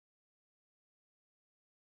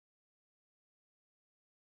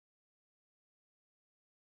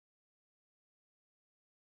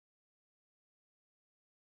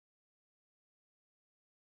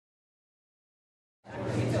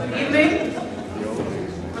Good evening.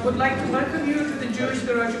 I would like to welcome you to the Jewish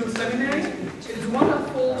Theological Seminary. It is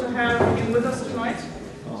wonderful to have you with us tonight.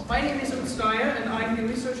 My name is Ruth Steyer, and I'm the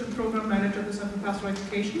Research and Program Manager at the Center for Pastoral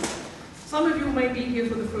Education. Some of you may be here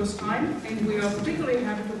for the first time, and we are particularly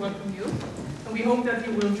happy to welcome you. And we hope that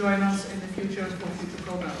you will join us in the future for future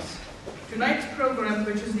programs. Tonight's program,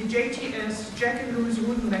 which is the JTS Jack and Louis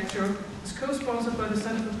Rudin Lecture, is co-sponsored by the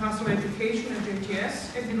Center for Pastoral Education at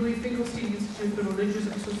JTS and the Louis Finkelstein Institute for Religious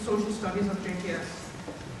and Social Studies of JTS.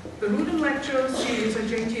 The Rudin Lecture series at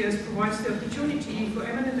JTS provides the opportunity for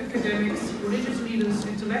eminent academics, religious leaders,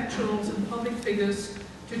 intellectuals, and public figures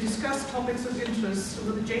to discuss topics of interest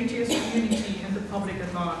with the JTS community and the public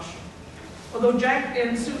at large. Although Jack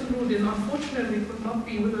and Susan Rudin unfortunately could not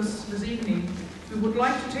be with us this evening, we would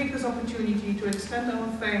like to take this opportunity to extend our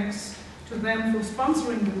thanks to them for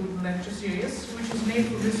sponsoring the Rudin Lecture Series, which is named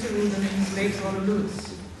for Mr. Rudin and his late brother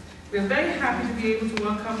Louis. We are very happy to be able to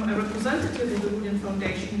welcome a representative of the Rudin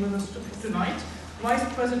Foundation with us tonight,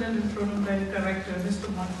 Vice President and Program Director,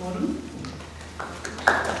 Mr. Mark Gordon.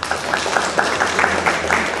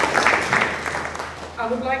 I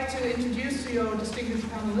would like to introduce to you our distinguished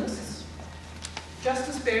panelists.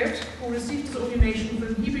 Justice Baird, who received his ordination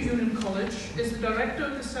from Hebrew Union College, is the Director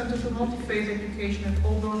of the Center for Multi-Faith Education at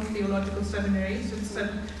Auburn Theological Seminary since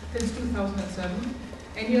 2007,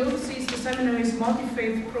 and he oversees the seminary's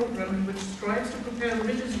multi-faith program, which strives to prepare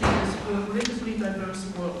religious leaders for a religiously diverse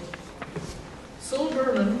world. Sol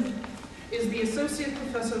Berman is the Associate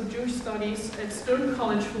Professor of Jewish Studies at Stern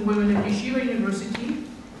College for Women at Yeshiva University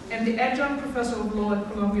and the Adjunct Professor of Law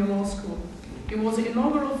at Columbia Law School. He was the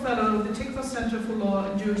inaugural fellow of the Tikva Center for Law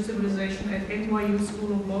and Jewish Civilization at NYU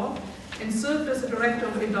School of Law and served as the director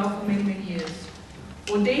of EDAL for many, many years.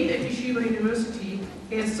 Ordained at Yeshiva University,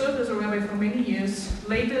 he has served as a rabbi for many years,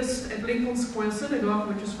 latest at Lincoln Square Synagogue,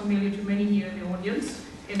 which is familiar to many here in the audience,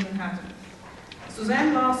 in Manhattan.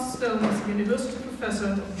 Suzanne Lars Stone is the University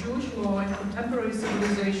Professor of Jewish Law and Contemporary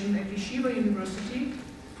Civilization at Yeshiva University,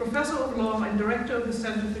 Professor of Law and Director of the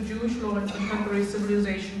Center for Jewish Law and Contemporary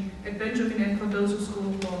Civilization at Benjamin N. Cardozo School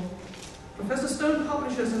of Law. Professor Stone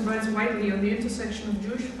publishes and writes widely on the intersection of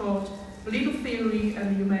Jewish thought, legal theory, and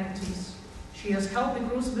the humanities. She has held the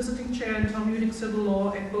Gross Visiting Chair in Talmudic Civil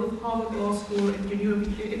Law at both Harvard Law School and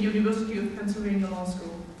University of Pennsylvania Law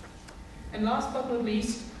School. And last but not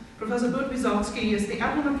least, Professor Bert Wysocki is the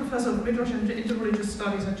Adjunct Professor of Midrash and Interreligious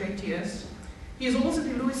Studies at JTS. He is also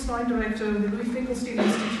the Louis Stein Director of the Louis Finkelstein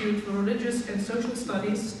Institute for Religious and Social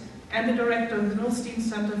Studies and the Director of the Milstein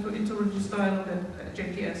Center for Interreligious Dialogue at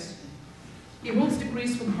JTS. He holds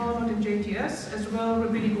degrees from Harvard and JTS, as well as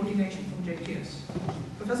rabbinic ordination from JTS.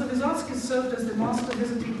 Professor Wysocki served as the Master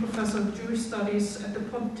Visiting Professor of Jewish Studies at the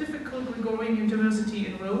Pontifical Gregorian University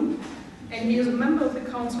in Rome, and he is a member of the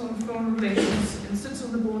Council on Foreign Relations and sits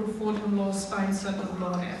on the board of Fordham Law Stein Center of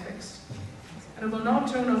Law and Ethics. And I will now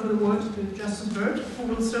turn over the word to Justice Byrd, who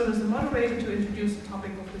will serve as the moderator to introduce the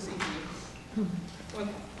topic of this evening.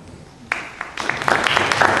 Welcome.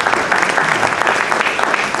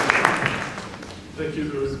 Thank you,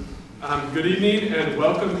 Ruth. Good evening and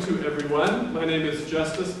welcome to everyone. My name is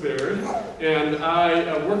Justice Baird, and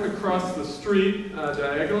I work across the street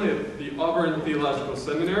diagonally at the Auburn Theological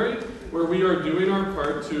Seminary, where we are doing our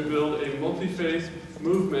part to build a multi-faith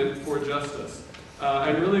movement for justice.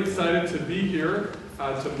 I'm really excited to be here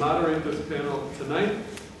to moderate this panel tonight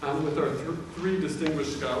with our three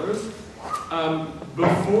distinguished scholars.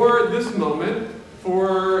 Before this moment,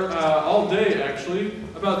 for all day actually,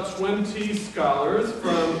 about 20 scholars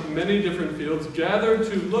from many different fields gathered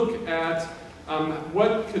to look at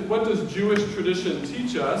what does Jewish tradition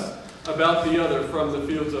teach us about the other, from the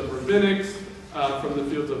fields of rabbinics, from the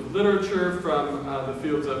fields of literature, from the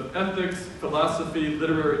fields of ethics, philosophy,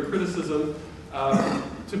 literary criticism.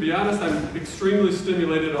 To be honest, I'm extremely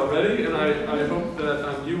stimulated already, and I hope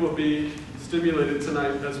that you will be stimulated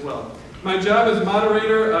tonight as well. My job as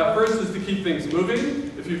moderator, first, is to keep things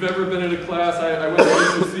moving. If you've ever been in a class, I went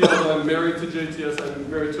to see, although I'm married to JTS,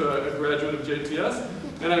 I'm married to a graduate of JTS,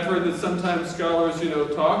 and I've heard that sometimes scholars,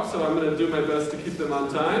 talk, so I'm going to do my best to keep them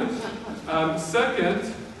on time.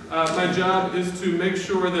 Second, my job is to make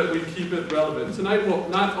sure that we keep it relevant. Tonight will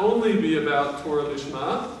not only be about Torah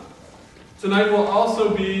Lishma, tonight will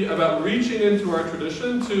also be about reaching into our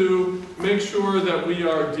tradition to make sure that we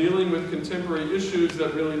are dealing with contemporary issues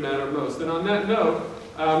that really matter most. And on that note,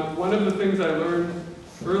 one of the things I learned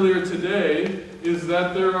earlier today is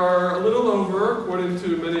that there are a little over, according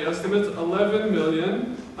to many estimates, 11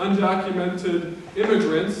 million undocumented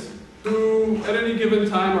immigrants who at any given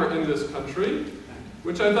time are in this country,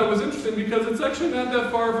 which I thought was interesting because it's actually not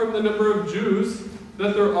that far from the number of Jews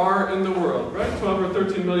that there are in the world, right? 12 or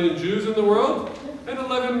 13 million Jews in the world, and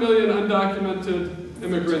 11 million undocumented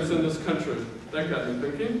immigrants in this country. That got me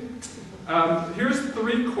thinking. Here's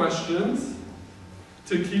 3 questions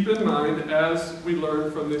to keep in mind as we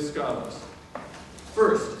learn from these scholars.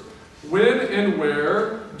 First, when and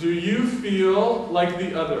where do you feel like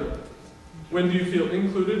the other? When do you feel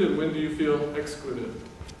included and when do you feel excluded?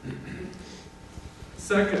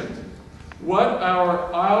 Second, what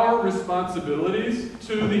are our responsibilities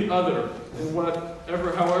to the other? And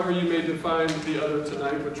however you may define the other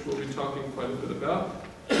tonight, which we'll be talking quite a bit about.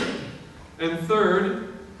 And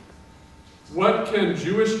third, what can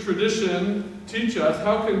Jewish tradition teach us?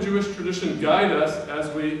 How can Jewish tradition guide us as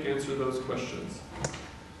we answer those questions?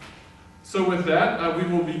 So with that, we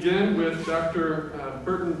will begin with Rabbi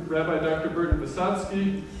Dr. Burton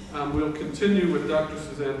Visotzky. We'll continue with Dr.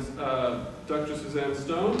 Suzanne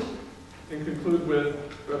Stone, and conclude with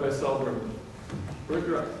Rabbi Selberg. Bert,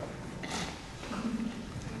 you're up.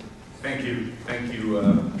 Thank you,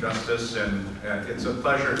 Justice, and it's a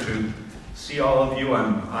pleasure to see all of you.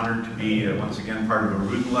 I'm honored to be once again part of a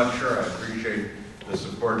Rudin lecture. I appreciate the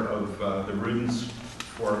support of the Rudins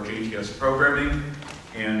for JTS programming.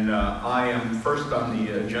 And I am first on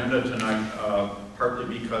the agenda tonight,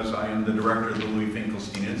 partly because I am the director of the Louis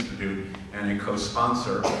Finkelstein Institute and a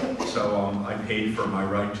co-sponsor, so I paid for my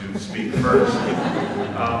right to speak first.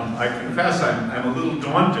 I confess I'm a little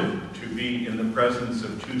daunted to be in the presence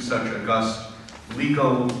of 2 such august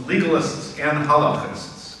legalists and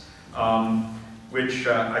halachists, which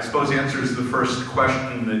I suppose answers the first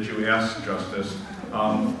question that you asked, Justice.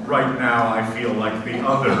 Right now I feel like the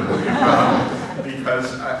other.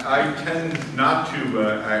 Because I tend not to,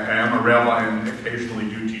 I am a rabbi and occasionally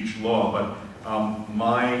do teach law, but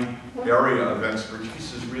my area of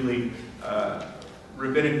expertise is really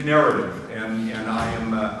rabbinic narrative, and I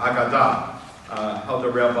am Agadah, how the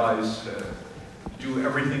rabbis do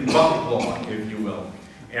everything but law, if you will.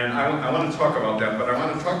 And I want to talk about that, but I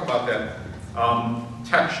want to talk about that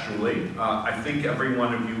textually. I think every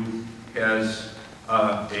one of you has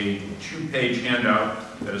a 2-page handout,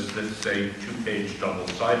 that's a 2-page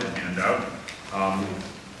double-sided handout,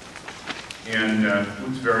 and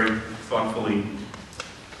it's very thoughtfully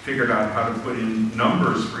figured out how to put in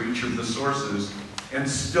numbers for each of the sources and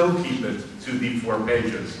still keep it to the 4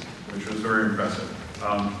 pages, which was very impressive.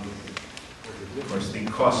 Of course, the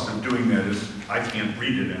cost of doing that is I can't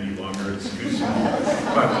read it any longer, it's too small.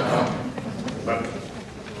 But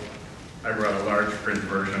I brought a large print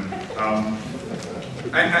version.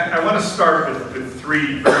 I want to start with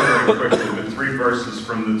 3, very quickly, with 3 verses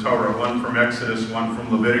from the Torah, one from Exodus, one from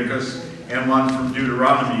Leviticus, and one from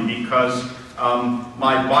Deuteronomy, because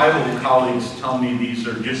my Bible colleagues tell me these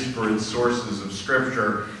are disparate sources of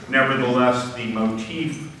Scripture. Nevertheless, the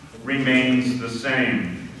motif remains the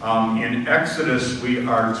same. In Exodus, we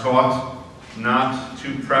are taught not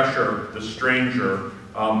to pressure the stranger.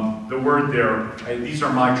 The word there, these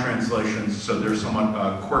are my translations, so they're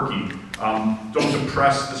somewhat quirky. Don't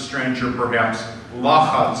oppress the stranger, perhaps.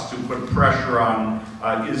 Lachatz, to put pressure on,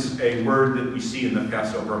 is a word that we see in the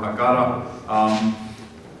Passover Haggadah.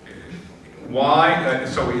 Why?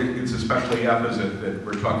 So it's especially apposite that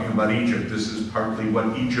we're talking about Egypt. This is partly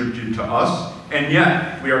what Egypt did to us, and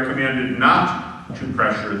yet we are commanded not to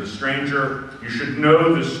pressure the stranger. You should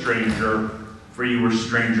know the stranger, for you were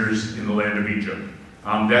strangers in the land of Egypt.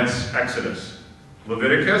 That's Exodus.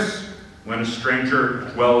 Leviticus, when a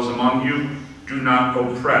stranger dwells among you, do not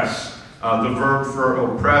oppress. The verb for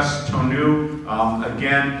oppress, tonu,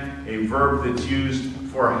 again, a verb that's used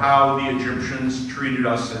for how the Egyptians treated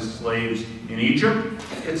us as slaves in Egypt.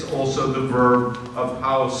 It's also the verb of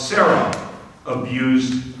how Sarah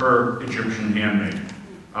abused her Egyptian handmaid.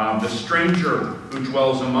 The stranger who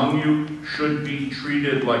dwells among you should be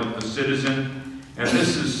treated like the citizen. And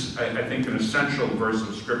this is, I think, an essential verse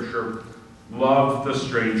of Scripture. Love the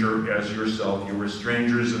stranger as yourself. You were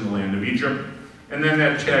strangers in the land of Egypt. And then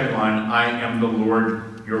that tagline, I am the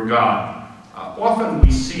Lord your God. Often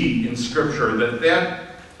we see in Scripture that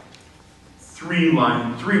 3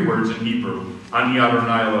 words in Hebrew, Ani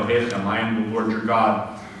Adonai Elohechem, I am the Lord your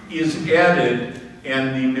God, is added,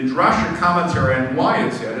 and the Midrashic commentary on why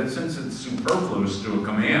it's added, since it's superfluous to a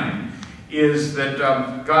command, is that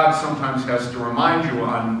God sometimes has to remind you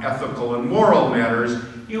on ethical and moral matters.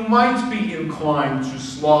 You might be inclined to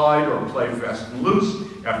slide or play fast and loose.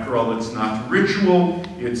 After all, it's not ritual.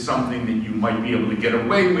 It's something that you might be able to get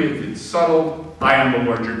away with. It's subtle. I am the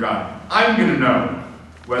Lord your God. I'm going to know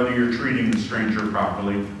whether you're treating the stranger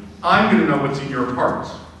properly. I'm going to know what's in your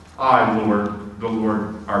hearts. I, Lord, the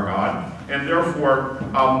Lord our God. And therefore,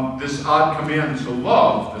 this odd command to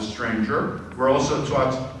love the stranger We're also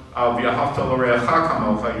taught, V'ahavta l'reacha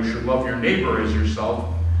kamocha, you should love your neighbor as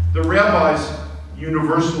yourself. The rabbis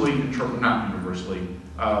universally interpret, not universally,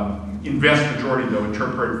 in vast majority though,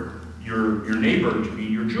 interpret your neighbor to be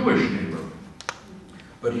your Jewish neighbor.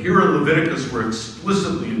 But here in Leviticus, we're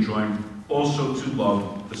explicitly enjoined also to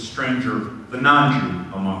love the stranger, the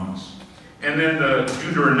non-Jew among us. And then the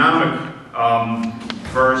Deuteronomic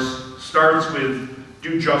verse starts with,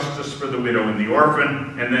 do justice for the widow and the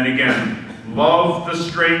orphan, and then again, love the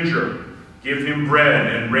stranger, give him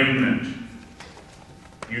bread and raiment.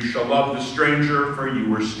 You shall love the stranger, for you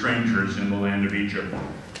were strangers in the land of Egypt.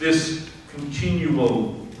 This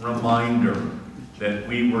continual reminder that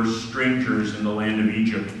we were strangers in the land of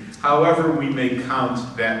Egypt, however we may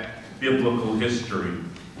count that biblical history,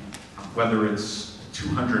 whether it's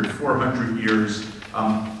 200, 400 years,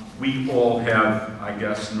 we all have, I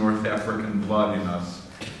guess, North African blood in us.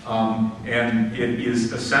 And it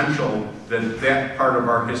is essential that that part of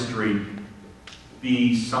our history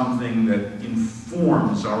be something that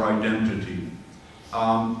informs our identity.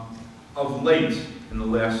 Of late, in the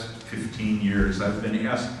last 15 years, I've been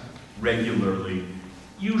asked regularly,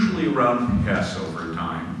 usually around Passover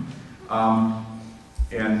time,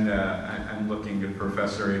 and I'm looking at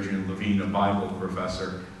Professor Adrian Levine, a Bible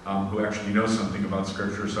professor, who actually knows something about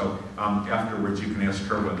Scripture, so afterwards you can ask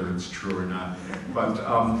her whether it's true or not. But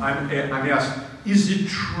I'm asked, is it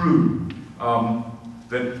true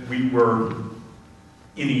that we were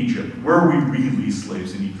in Egypt? Were we really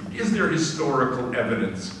slaves in Egypt? Is there historical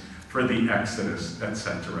evidence for the Exodus,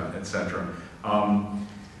 etc., etc.?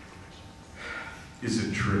 Is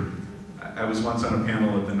it true? I was once on a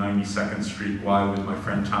panel at the 92nd Street Y with my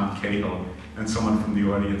friend Tom Cahill, and someone from the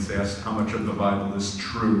audience asked how much of the Bible is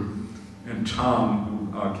true. And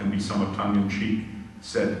Tom, who can be somewhat tongue-in-cheek,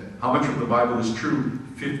 said, how much of the Bible is true?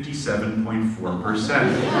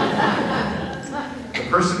 57.4%. The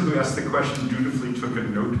person who asked the question dutifully took a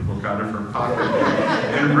notebook out of her pocket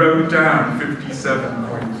and wrote down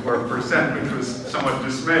 57.4%, which was somewhat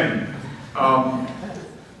dismaying.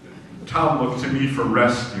 Tom looked to me for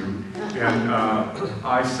rescue, and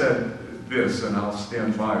I said this, and I'll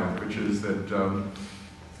stand by it, which is that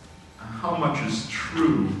how much is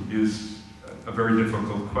true is a very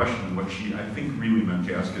difficult question. What she, I think, really meant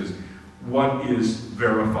to ask is, what is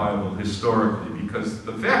verifiable historically? Because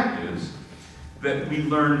the fact is that we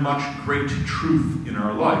learn much great truth in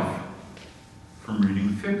our life from reading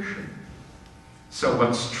fiction. So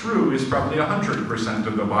what's true is probably 100%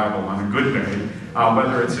 of the Bible on a good day,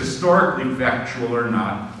 whether it's historically factual or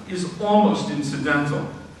not, is almost incidental.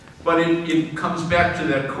 But it comes back to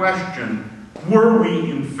that question, were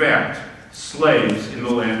we in fact slaves in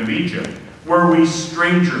the land of Egypt? Were we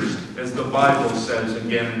strangers, as the Bible says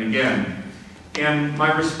again and again? And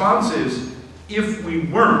my response is, if we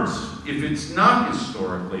weren't, if it's not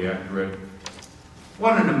historically accurate,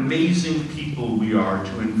 what an amazing people we are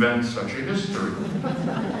to invent such a history.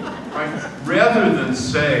 Right? Rather than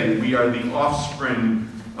say we are the offspring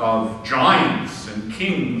of giants and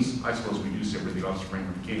kings, I suppose we do say we're the offspring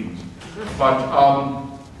of kings, but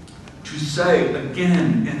to say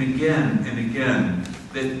again and again and again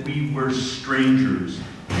that we were strangers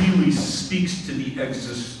really speaks to the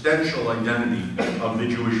existential identity of the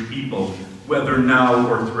Jewish people, whether now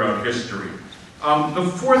or throughout history.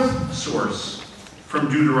 The fourth source from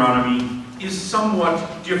Deuteronomy is somewhat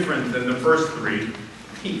different than the first three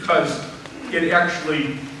because it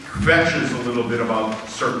actually kvetches a little bit about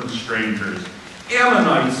certain strangers.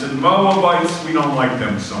 Ammonites and Moabites, we don't like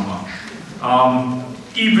them so much.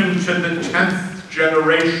 Even to the 10th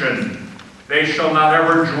generation, they shall not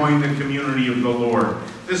ever join the community of the Lord.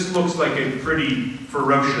 This looks like a pretty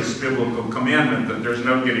ferocious biblical commandment that there's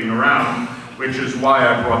no getting around, which is why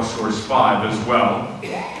I brought source 5 as well.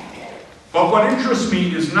 But what interests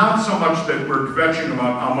me is not so much that we're kvetching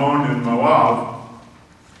about Ammon and Moab,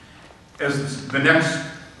 as the next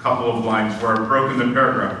couple of lines where I've broken the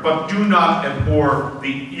paragraph. But do not abhor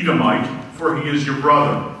the Edomite, for he is your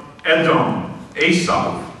brother. Edom,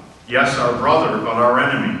 Esau, yes, our brother, but our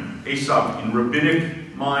enemy. Esau, in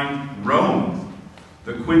rabbinic mind, Rome,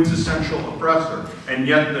 the quintessential oppressor. And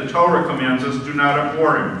yet the Torah commands us, do not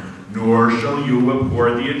abhor him, nor shall you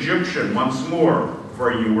abhor the Egyptian. Once more,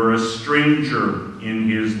 for you were a stranger in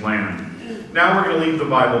his land. Now we're going to leave the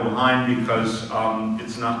Bible behind because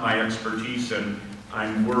it's not my expertise, and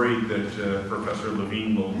I'm worried that Professor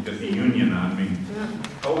Levine will get the union on me.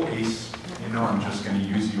 Oh, Ace, you know I'm just going to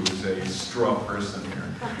use you as a straw person here.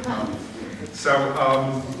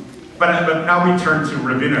 But now we turn to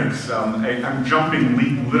rabbinics. I'm jumping,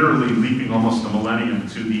 literally leaping almost a millennium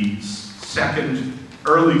to the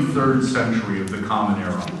early 3rd century of the Common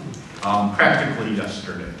Era. practically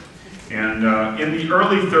yesterday. And in the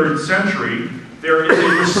early 3rd century, there is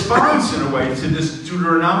a response, in a way, to this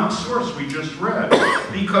Deuteronomic source we just read.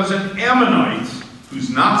 Because an Ammonite, who's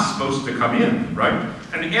not supposed to come in, right?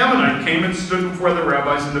 An Ammonite came and stood before the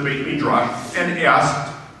rabbis in the Beit Midrash and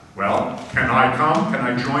asked, well, can I come? Can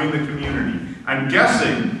I join the community? I'm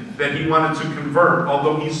guessing that he wanted to convert,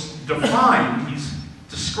 although he's described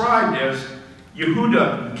as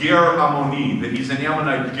Yehuda Ger Ammoni, that he's an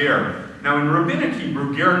Ammonite Ger. Now in Rabbinic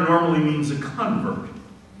Hebrew, Ger normally means a convert.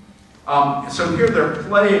 So here they're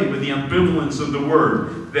playing with the ambivalence of the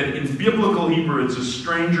word, that in biblical Hebrew it's a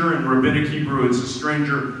stranger, in Rabbinic Hebrew it's a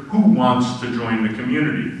stranger who wants to join the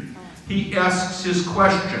community. He asks his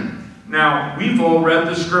question. Now, we've all read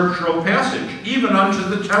the scriptural passage, even unto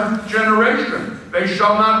the 10th generation. They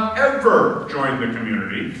shall not ever join the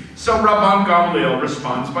community. So Rabban Gamliel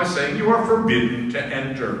responds by saying, you are forbidden to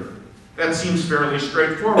enter. That seems fairly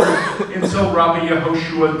straightforward until Rabbi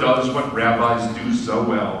Yehoshua does what rabbis do so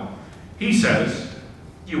well. He says,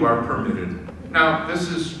 you are permitted. Now, this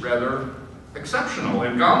is rather exceptional,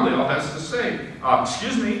 and Gamliel has to say,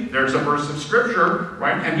 excuse me, there's a verse of scripture,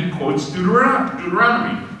 right? And he quotes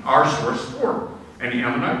Deuteronomy, our source for. An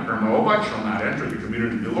Ammonite or Moabite shall not enter the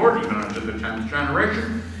community of the Lord, even unto the 10th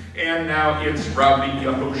generation. And now it's Rabbi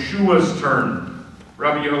Yehoshua's turn.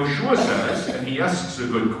 Rabbi Yehoshua says, and he asks a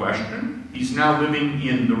good question. He's now living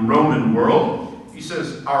in the Roman world. He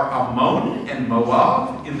says, are Ammon and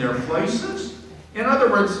Moab in their places? In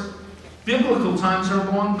other words, biblical times are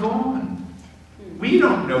long gone. We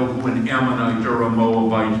don't know who an Ammonite or a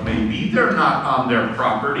Moabite may be. They're not on their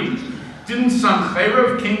property. Didn't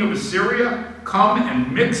Sanherib, king of Assyria, come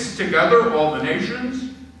and mix together all the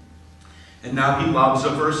nations? And now he lobs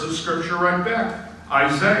a verse of scripture right back.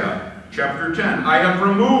 Isaiah chapter 10. I have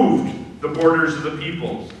removed the borders of the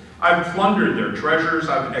peoples. I've plundered their treasures.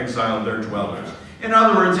 I've exiled their dwellers. In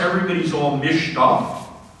other words, everybody's all mished up.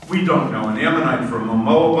 We don't know an Ammonite from a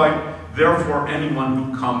Moabite. Therefore, anyone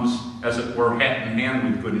who comes, as it were, hat in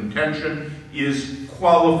hand with good intention, is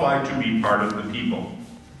qualified to be part of the people.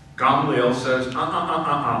 Gamliel says,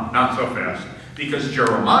 not so fast. Because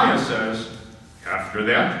Jeremiah says, after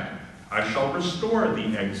that, I shall restore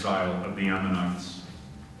the exile of the Ammonites.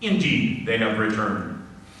 Indeed, they have returned.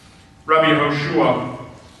 Rabbi Yehoshua,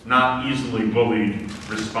 not easily bullied,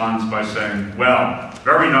 responds by saying, well,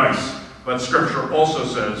 very nice, but Scripture also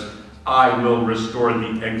says, I will restore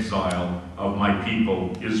the exile of my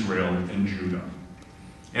people, Israel and Judah.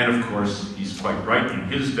 And of course, he's quite right. In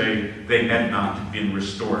his day, they had not been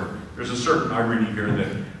restored. There's a certain irony here that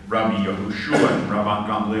Rabbi Yehoshua and Rabban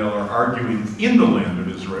Gamliel are arguing in the land of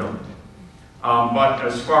Israel. But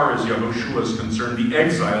as far as Yehoshua is concerned, the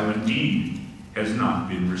exile indeed has not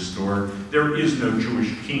been restored. There is no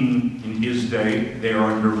Jewish king in his day. They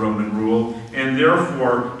are under Roman rule. And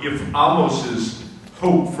therefore, if Amos's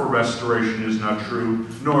hope for restoration is not true,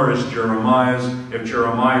 nor is Jeremiah's. If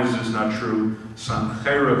Jeremiah's is not true,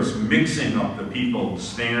 Sanherib's mixing up the people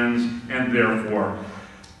stands, and therefore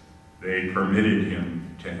they permitted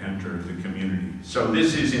him to enter the community. So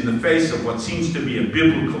this is in the face of what seems to be a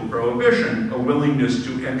biblical prohibition, a willingness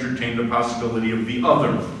to entertain the possibility of the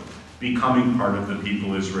other becoming part of the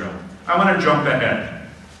people Israel. I want to jump ahead,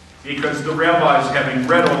 because the rabbis, having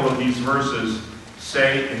read all of these verses,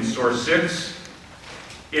 say in source 6,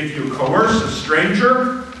 if you coerce a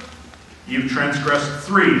stranger, you've transgressed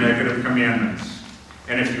 3 negative commandments.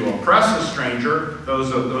 And if you oppress a stranger,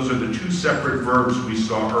 those are the 2 separate verbs we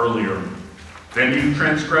saw earlier, then you've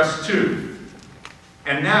transgressed 2.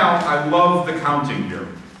 And now, I love the counting here.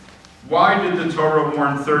 Why did the Torah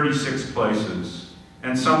warn 36 places?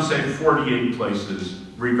 And some say 48 places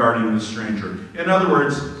regarding the stranger. In other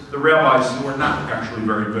words, the rabbis who are not actually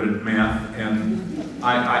very good at math, and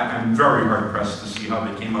I'm very hard-pressed to see how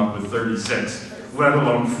they came up with 36, let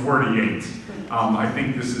alone 48. I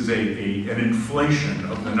think this is an inflation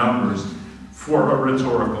of the numbers for a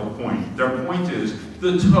rhetorical point. Their point is,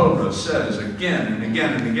 the Torah says again and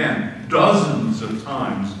again and again, dozens of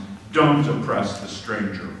times, don't oppress the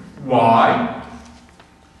stranger. Why?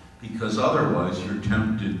 Because otherwise you're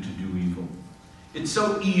tempted to do evil. It's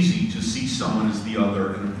so easy to see someone as the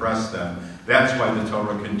other and oppress them. That's why the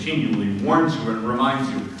Torah continually warns you and reminds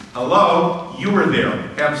you, hello, you were there,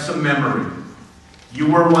 have some memory.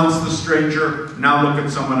 You were once the stranger, now look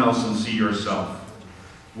at someone else and see yourself.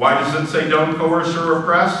 Why does it say don't coerce or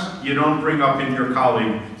oppress? You don't bring up in your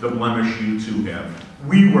colleague the blemish you too have.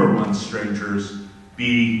 We were once strangers,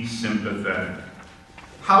 be sympathetic.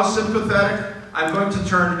 How sympathetic? I'm going to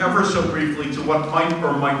turn ever so briefly to what might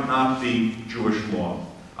or might not be Jewish law.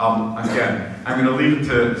 Again, I'm going to leave it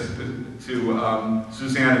to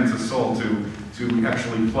Suzanne and to Sol to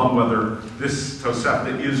actually plumb whether this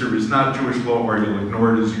Tosefta is or is not Jewish law, or you'll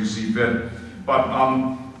ignore it as you see fit. But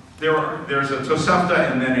there's a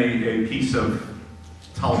Tosefta and then a piece of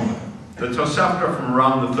Talmud. The Tosefta from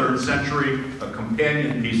around the 3rd century, a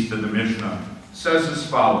companion piece to the Mishnah, says as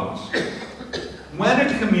follows. When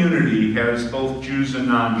a community has both Jews and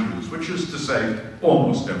non-Jews, which is to say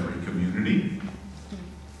almost every community,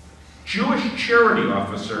 Jewish charity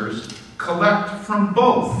officers collect from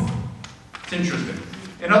both. It's interesting.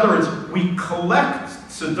 In other words, we collect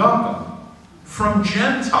tzedakah from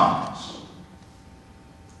Gentiles.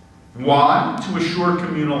 Why? To assure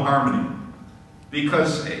communal harmony.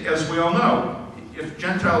 Because, as we all know, if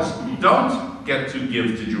Gentiles don't get to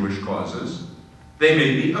give to Jewish causes, they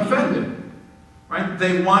may be offended. Right?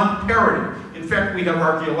 They want parity. In fact, we have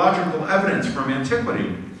archaeological evidence from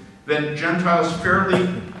antiquity that Gentiles fairly,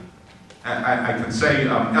 I can say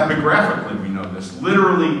epigraphically we know this,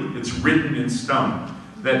 literally it's written in stone,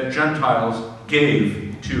 that Gentiles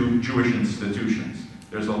gave to Jewish institutions.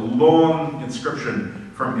 There's a long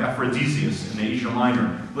inscription from Aphrodisias in Asia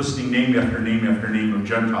Minor listing name after name after name of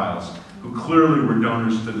Gentiles who clearly were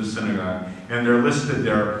donors to the synagogue, and they're listed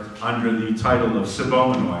there under the title of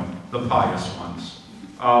Sibomenoi, the pious ones.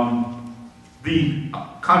 The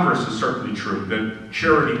converse is certainly true, that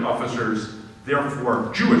charity officers,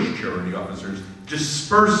 therefore Jewish charity officers,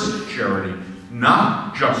 disperse charity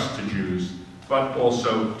not just to Jews, but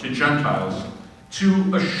also to Gentiles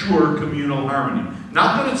to assure communal harmony.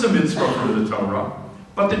 Not that it's a mitzvah from the Torah,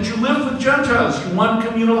 but that you live with Gentiles, you want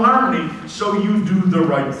communal harmony, so you do the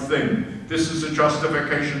right thing. This is a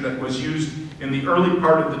justification that was used in the early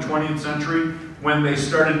part of the 20th century when they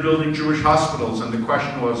started building Jewish hospitals, and the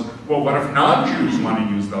question was, well, what if non-Jews want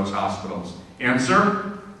to use those hospitals?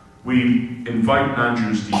 Answer, we invite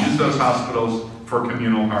non-Jews to use those hospitals for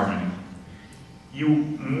communal harmony. You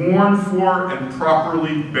mourn for and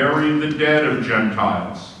properly bury the dead of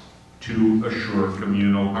Gentiles to assure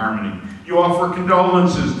communal harmony. You offer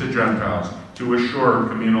condolences to Gentiles to assure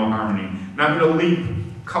communal harmony. Now I'm going to leap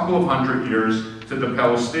a couple of hundred years to the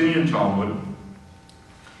Palestinian Talmud,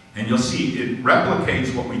 and you'll see it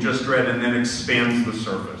replicates what we just read and then expands the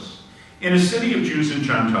surface. In a city of Jews and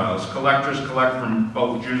Gentiles, collectors collect from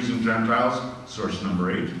both Jews and Gentiles, source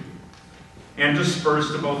number 8, and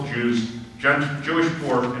disperse to both Jews, Jewish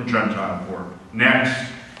poor and Gentile poor.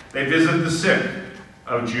 Next, they visit the sick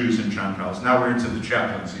of Jews and Gentiles. Now we're into the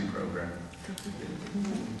chaplaincy program.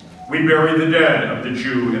 We bury the dead of the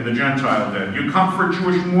Jew and the Gentile dead. You comfort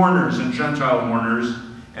Jewish mourners and Gentile mourners.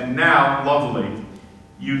 And now, lovely,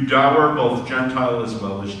 you dower both Gentile as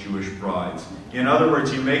well as Jewish brides. In other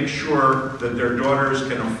words, you make sure that their daughters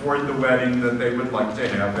can afford the wedding that they would like to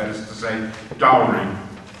have, that is to say, dowry,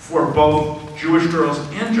 for both Jewish girls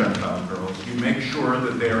and Gentile girls. You make sure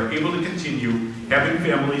that they are able to continue having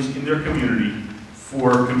families in their community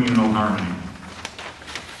for communal harmony.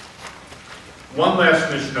 One last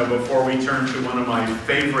Mishnah before we turn to one of my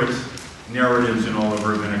favorite narratives in all of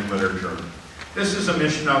rabbinic literature. This is a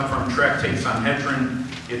Mishnah from Tractate Sanhedrin.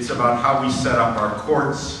 It's about how we set up our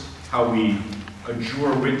courts, how we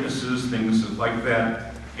adjure witnesses, things like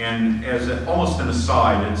that. And as almost an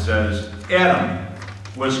aside, it says, Adam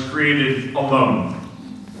was created alone.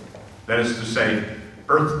 That is to say,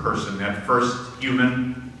 earth person, that first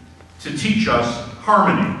human, to teach us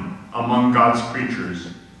harmony among God's creatures.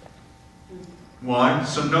 Why?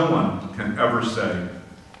 So no one can ever say,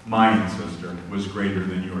 my ancestor was greater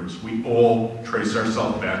than yours. We all trace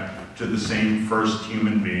ourselves back to the same first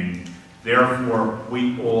human being. Therefore,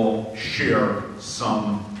 we all share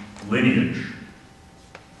some lineage.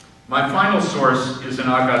 My final source is an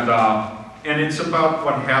Agadah, and it's about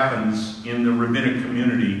what happens in the rabbinic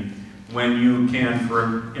community when you can,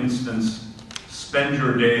 for instance, spend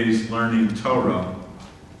your days learning Torah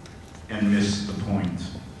and miss the point.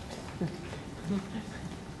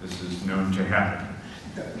 This is known to happen.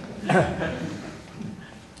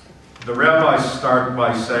 The rabbis start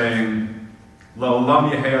by saying,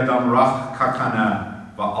 La'olam yehei adam rach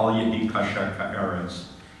kakana va'al yehi kasha ka'eretz.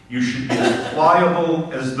 You should be as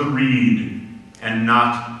pliable as the reed and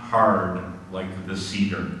not hard like the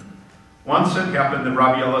cedar. Once it happened that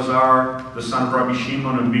Rabbi Elazar, the son of Rabbi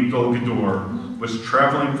Shimon of Migdol Gedor, was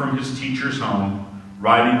traveling from his teacher's home,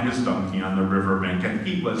 riding his donkey on the riverbank, and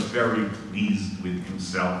he was very pleased with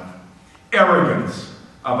himself. Arrogance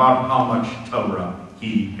about how much Torah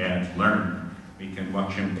he had learned. We can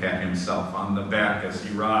watch him pat himself on the back as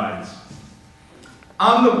he rides.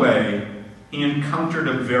 On the way, he encountered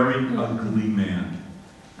a very ugly man.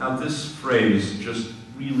 Now this phrase just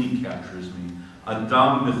really captures me.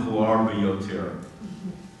 Adam Michuar B'yoter.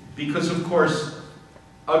 Because, of course,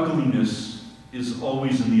 ugliness is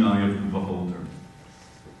always in the eye of the beholder.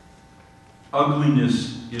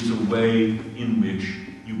 Ugliness is a way in which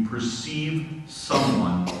you perceive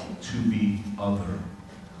someone to be other.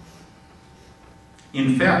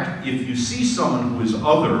 In fact, if you see someone who is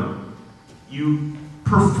other, you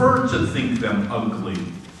prefer to think them ugly.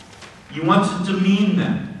 You want to demean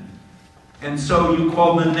them. And so you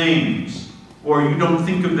call them names, or you don't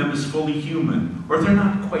think of them as fully human, or they're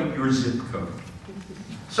not quite your zip code.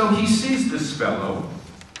 So he sees this fellow,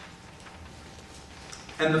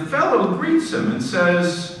 and the fellow greets him and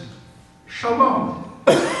says, Shalom.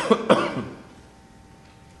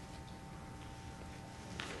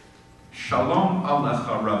 Shalom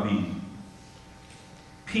Alecha Rabbi.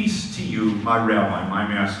 Peace to you, my rabbi, my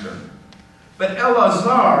master. But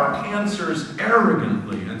Elazar answers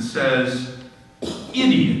arrogantly and says,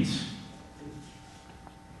 idiot.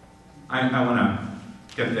 I want to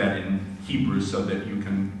get that in Hebrew so that you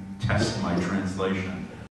can test my translation.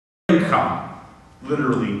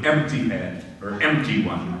 Literally empty head, or empty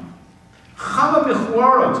one. How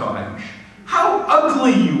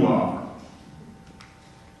ugly you are.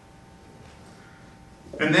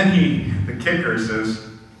 And then the kicker says,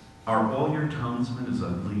 are all your townsmen as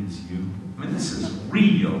ugly as you? I mean, this is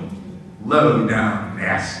real, low down,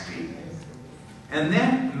 nasty. And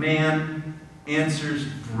that man answers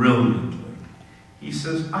brilliantly. He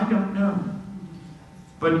says, I don't know.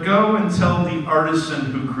 But go and tell the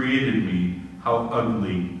artisan who created me how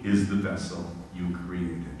ugly is the vessel you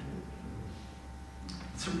created.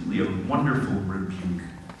 It's really a wonderful rebuke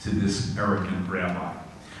to this arrogant rabbi.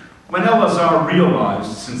 When Elazar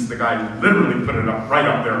realized, since the guy literally put it right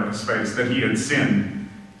up there in his face, that he had sinned,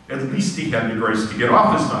 at least he had the grace to get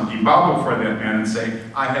off his donkey, bow before that man and say,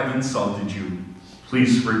 I have insulted you.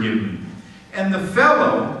 Please forgive me. And the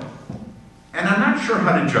fellow, and I'm not sure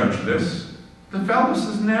how to judge this, the fellow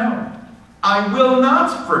says, no, I will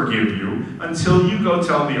not forgive you until you go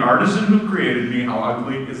tell the artisan who created me how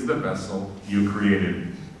ugly is the vessel you created.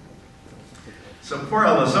 So poor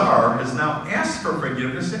Elazar has now asked for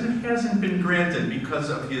forgiveness, and it hasn't been granted because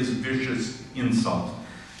of his vicious insult.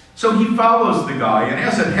 So he follows the guy, and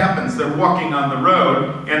as it happens, they're walking on the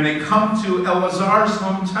road, and they come to Elazar's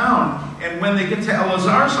hometown. And when they get to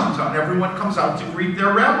Elazar's hometown, everyone comes out to greet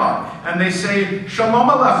their rabbi. And they say, Shalom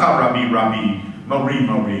Alecha Rabbi, Rabbi, Mori,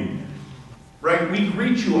 Mori. Right? We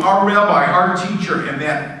greet you, our rabbi, our teacher. And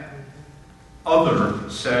that other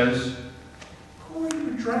says, who are you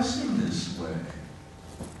addressing this way?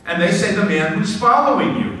 And they say, the man who's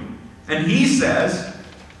following you. And he says,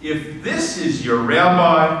 if this is your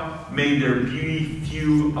rabbi, may there be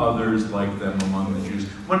few others like them among the Jews.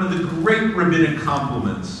 One of the great rabbinic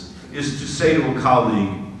compliments is to say to a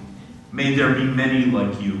colleague, may there be many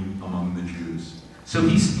like you among the Jews. So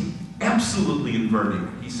he's absolutely inverting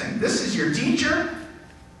it. He's saying, this is your teacher?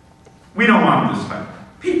 We don't want this type.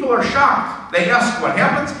 People are shocked. They ask what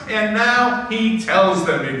happens, and now he tells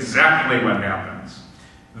them exactly what happens.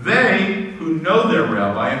 They, who know their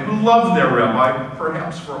rabbi and who love their rabbi,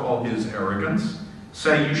 perhaps for all his arrogance,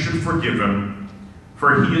 say you should forgive him,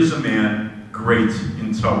 for he is a man great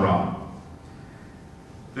in Torah.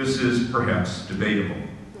 This is perhaps debatable.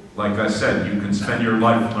 Like I said, you can spend your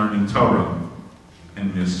life learning Torah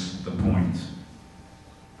and miss the point.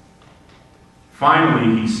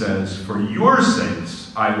 Finally, he says, for your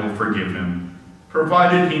sakes I will forgive him,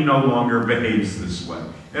 provided he no longer behaves this way.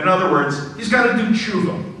 In other words, he's got to do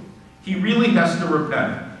tshuva. He really has to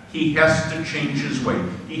repent. He has to change his way.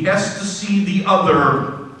 He has to see the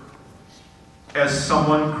other as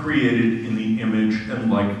someone created in the image and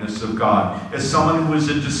likeness of God, as someone who is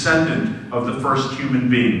a descendant of the first human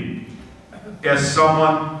being, as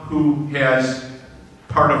someone who has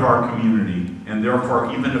part of our community, and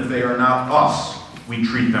therefore, even if they are not us, we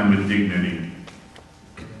treat them with dignity.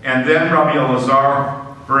 And then Rabbi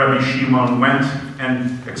Elazar, Rabbi Shimon went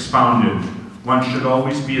and expounded, one should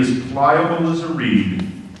always be as pliable as a reed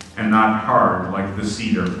and not hard like the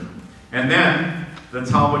cedar. And then the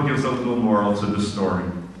Talmud gives a little moral to the story.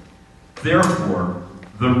 Therefore,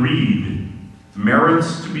 the reed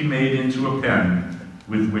merits to be made into a pen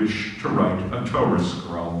with which to write a Torah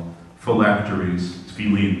scroll, phylacteries,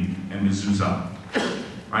 tefillin, and mezuzah.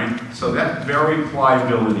 Right? So that very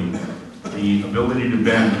pliability, the ability to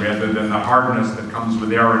bend rather than the hardness that comes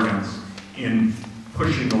with arrogance in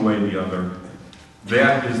pushing away the other,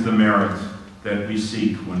 that is the merit that we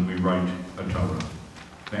seek when we write a Torah.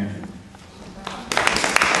 Thank you.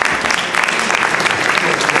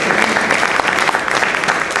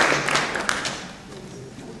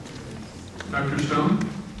 Dr. Stone?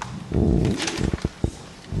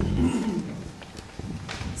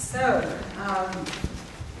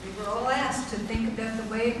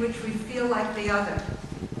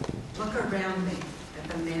 look around me at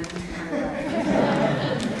the man to my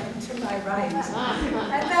right, to my right,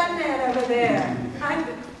 at that man over there.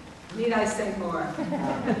 Need I say more?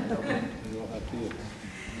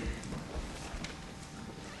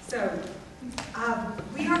 So,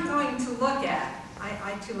 we are going to look at,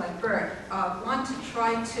 I too, like Bert, want to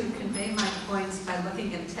try to convey my points by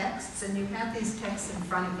looking at texts, and you have these texts in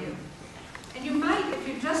front of you. And you might, if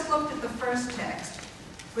you just looked at the first text,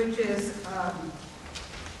 which is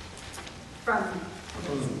from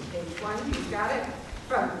page 1, you've got it,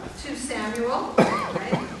 from 2 Samuel,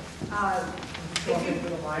 right?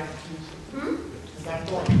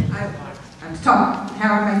 I'm talking.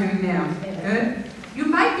 How am I doing now? Good? You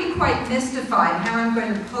might be quite mystified how I'm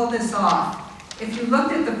going to pull this off if you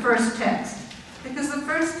looked at the first text. Because the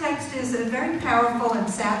first text is a very powerful and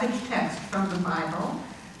savage text from the Bible.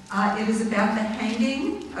 It is about the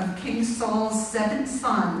hanging of King Saul's 7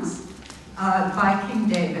 sons by King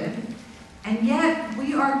David. And yet,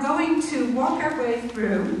 we are going to walk our way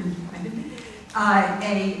through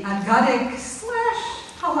a Agadic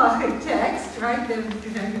 / halachic text, right?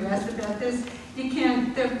 You asked about this. You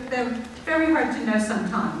can't, they're very hard to know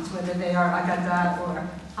sometimes whether they are Agadah or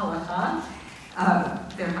halakha.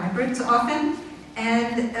 They're hybrids often.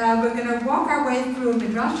 And we're going to walk our way through a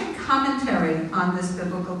midrashic commentary on this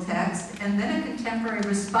biblical text, and then a contemporary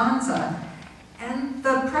responsa. And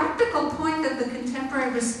the practical point of the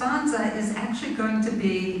contemporary responsa is actually going to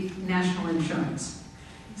be national insurance.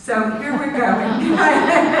 So here we're going.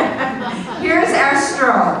 Here's our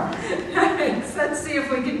stroll. So let's see if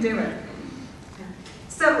we can do it.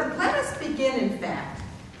 So let us begin, in fact,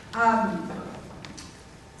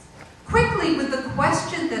 quickly with the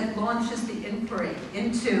question that launches the inquiry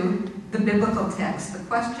into the biblical text, the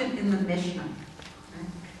question in the Mishnah. Right?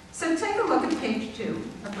 So take a look at page 2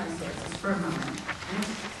 of my sources for a moment. Right?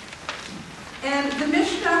 And the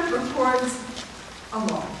Mishnah records a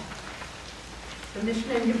law. The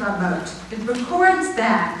Mishnah in Yevamot. It records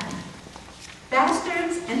that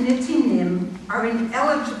bastards and nitinim are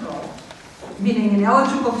ineligible, meaning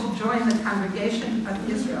ineligible to join the congregation of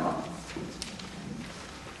Israel,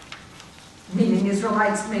 meaning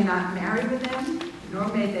Israelites may not marry with them, nor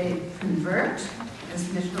may they convert, as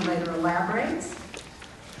the Mishnah later elaborates.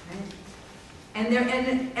 Right? And their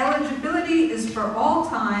eligibility is for all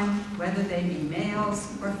time, whether they be males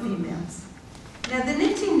or females. Now, the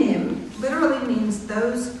nitinim literally means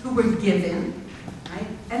those who were given, right?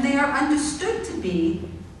 And they are understood to be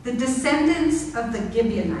the descendants of the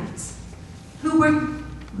Gibeonites, who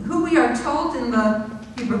we are told in the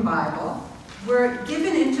Hebrew Bible were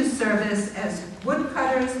given into service as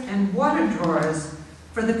woodcutters and water drawers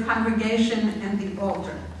for the congregation and the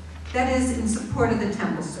altar. That is, in support of the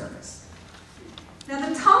temple service. Now,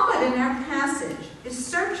 the Talmud in our passage is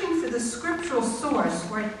searching for the scriptural source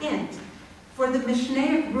or hint for the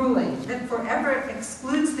Mishnaic ruling that forever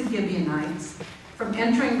excludes the Gibeonites from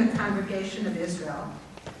entering the congregation of Israel.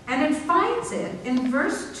 And it finds it in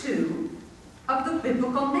verse 2 of the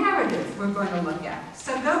biblical narrative we're going to look at.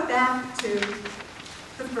 So go back to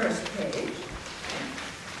the first page,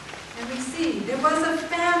 and we see there was a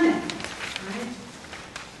famine, right,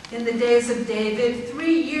 in the days of David,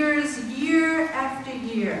 3 years, year after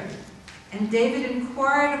year. And David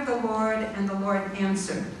inquired of the Lord, and the Lord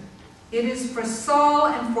answered, "It is for Saul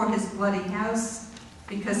and for his bloody house,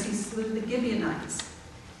 because he slew the Gibeonites."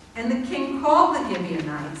 And the king called the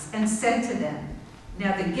Gibeonites and said to them,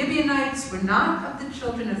 "Now the Gibeonites were not of the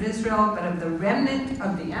children of Israel, but of the remnant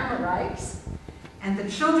of the Amorites. And the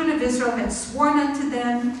children of Israel had sworn unto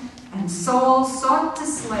them, and Saul sought to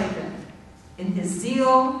slay them in his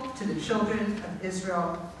zeal to the children of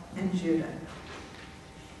Israel and Judah."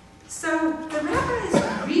 So the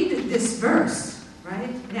rabbis read this verse,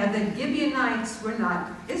 right? Now the Gibeonites were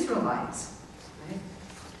not Israelites.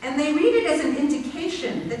 And they read it as an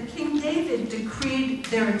indication that King David decreed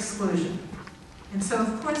their exclusion. And so,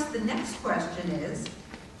 of course, the next question is,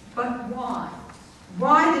 but why?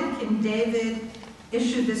 Why did King David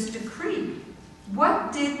issue this decree?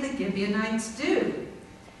 What did the Gibeonites do?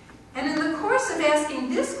 And in the course of asking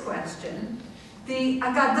this question, the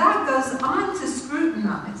Agadah goes on to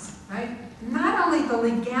scrutinize, right, not only the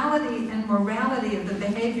legality and morality of the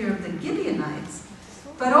behavior of the Gibeonites,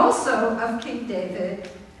 but also of King David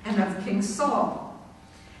and of King Saul.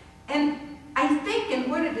 And I think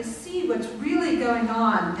in order to see what's really going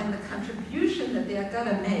on and the contribution that the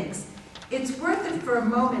Agadah makes, it's worth it for a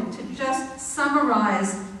moment to just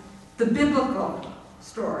summarize the biblical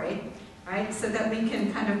story, right, so that we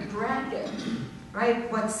can kind of bracket,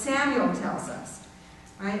 right, what Samuel tells us,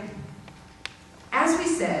 right? As we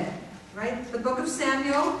said, right, the book of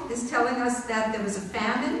Samuel is telling us that there was a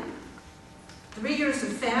famine 3 years of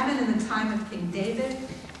famine in the time of King David,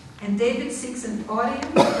 and David seeks an audience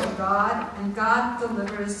from God, and God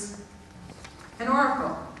delivers an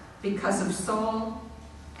oracle because of Saul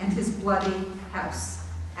and his bloody house.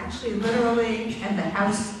 Actually, literally, and the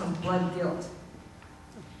house of blood guilt.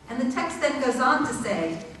 And the text then goes on to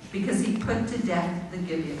say, because he put to death the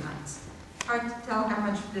Gibeonites. Hard to tell how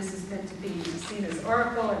much of this is meant to be seen as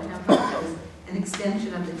oracle and how much is an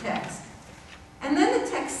extension of the text. And then the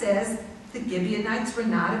text says the Gibeonites were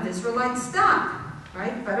not of Israelite stock,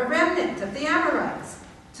 right, but a remnant of the Amorites,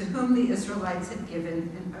 to whom the Israelites had given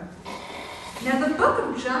an oath. Now the book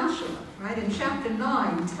of Joshua, right, in chapter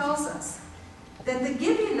 9 tells us that the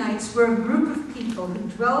Gibeonites were a group of people who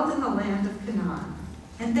dwelled in the land of Canaan,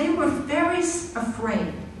 and they were very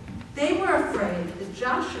afraid. They were afraid that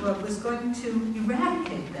Joshua was going to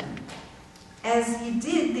eradicate them, as he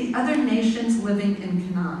did the other nations living in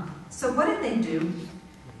Canaan. So what did they do?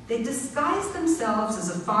 They disguised themselves as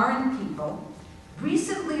a foreign people,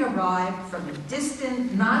 recently arrived from a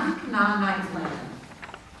distant, non-Canaanite land,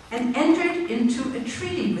 and entered into a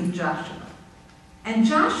treaty with Joshua. And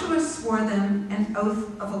Joshua swore them an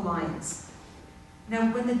oath of alliance.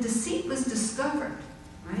 Now, when the deceit was discovered,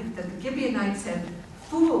 right, that the Gibeonites had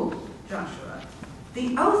fooled Joshua,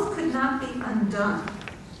 the oath could not be undone.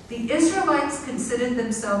 The Israelites considered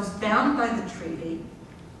themselves bound by the treaty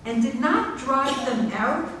and did not drive them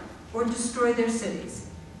out or destroy their cities.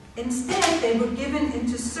 Instead, they were given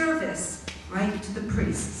into service, right, to the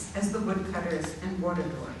priests as the woodcutters and water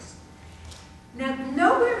doors. Now,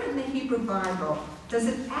 nowhere in the Hebrew Bible does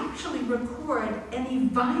it actually record any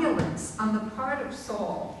violence on the part of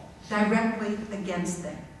Saul directly against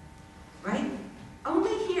them, right?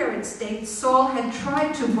 Only here it states Saul had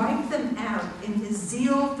tried to wipe them out in his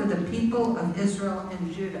zeal for the people of Israel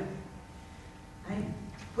and Judah, right?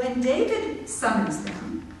 When David summons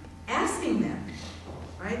them, asking them,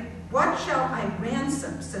 right, what shall I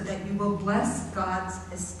ransom so that you will bless God's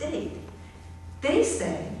estate? They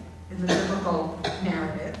say, in the biblical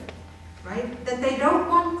narrative, right, that they don't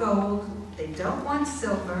want gold, they don't want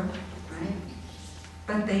silver, right,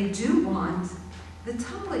 but they do want the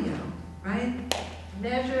talio, right,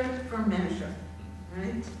 measure for measure,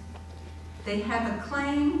 right? They have a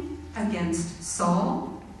claim against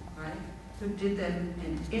Saul, right, who did them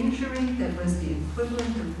an injury that was the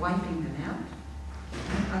equivalent of wiping them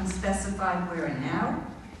out, unspecified where and how.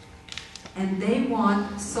 And they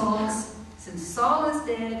want Saul's, since Saul is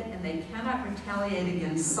dead and they cannot retaliate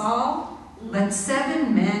against Saul, let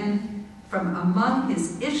 7 men from among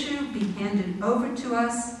his issue be handed over to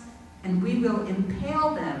us, and we will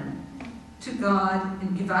impale them to God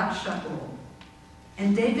in Givat Shaul.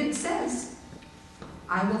 And David says,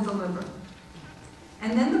 I will deliver.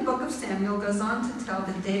 And then the book of Samuel goes on to tell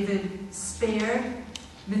that David spared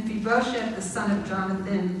Mephibosheth, the son of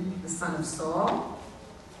Jonathan, the son of Saul,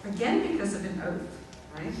 again because of an oath,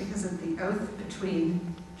 right? Because of the oath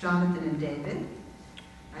between Jonathan and David,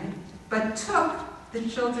 right? But took the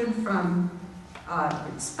children from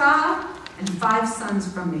Rizpah and 5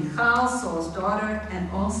 sons from Michal, Saul's daughter, and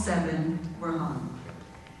all 7 were hung.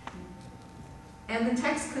 And the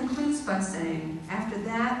text concludes by saying, after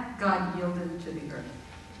that, God yielded to the earth.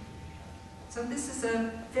 So this is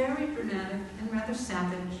a very dramatic and rather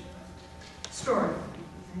savage story.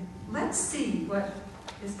 Okay? Let's see what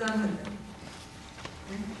is done with it.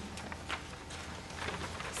 Okay?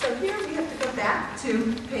 So here we have to go back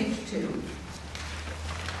to page 2.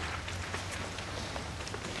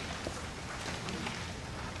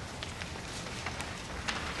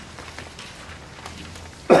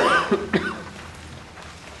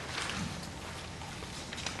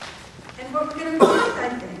 And what we're going to find, I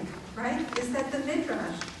think, right, is that the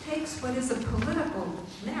Midrash takes what is a political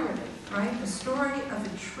narrative, right, a story of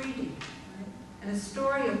a treaty, right, and a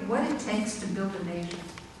story of what it takes to build a nation,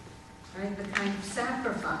 right, the kind of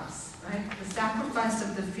sacrifice, right, the sacrifice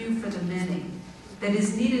of the few for the many that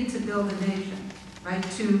is needed to build a nation, right,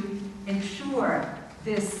 to ensure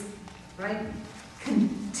this, right,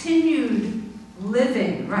 continued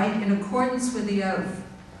living, right, in accordance with the oath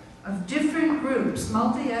of different groups,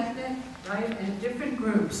 multi-ethnic, right, and different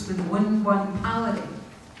groups with one polity,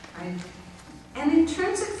 right? And it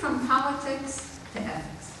turns it from politics to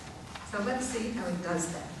ethics. So let's see how it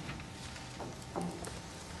does that.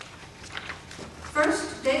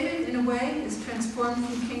 First, David, in a way, is transformed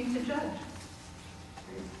from king to judge.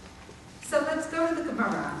 So let's go to the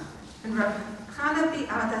Gemara. And Rav Chana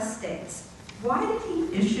Bi'ada states, why did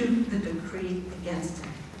he issue the decree against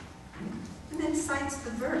him? And then cites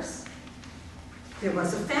the verse. There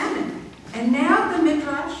was a famine. And now the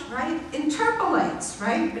Midrash, right, interpolates,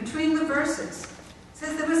 right, between the verses. It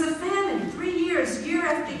says there was a famine 3 years.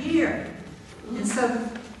 fear. And so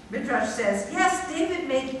Midrash says, yes, David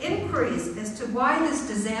made inquiries as to why this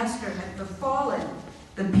disaster had befallen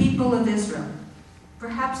the people of Israel.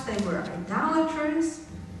 Perhaps they were idolaters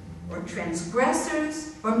or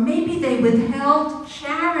transgressors, or maybe they withheld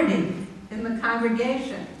charity in the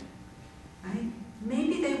congregation. Right?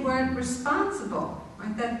 Maybe they weren't responsible.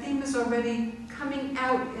 Right? That theme is already coming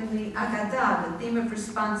out in the Agadah, the theme of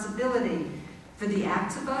responsibility for the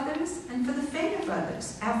acts of others and for the fate of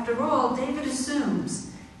others. After all, David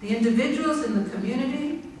assumes the individuals in the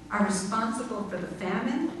community are responsible for the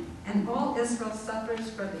famine, and all Israel suffers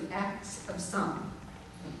for the acts of some.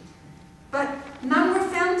 But none were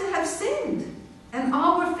found to have sinned, and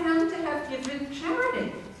all were found to have given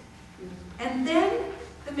charity. And then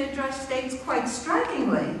the Midrash states quite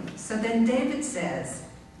strikingly, so then David says,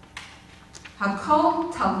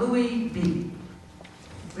 Hakol talui bi,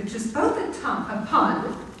 which is both a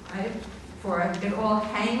pun, right, for it all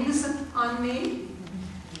hangs on me,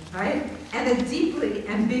 right, and a deeply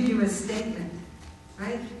ambiguous statement,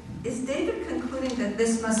 right? Is David concluding that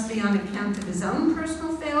this must be on account of his own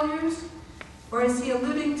personal failures, or is he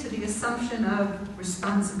alluding to the assumption of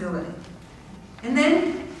responsibility? And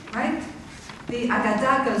then, right, the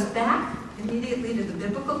Agadah goes back immediately to the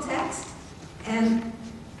biblical text and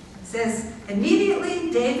says,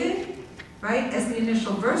 immediately David, right, as the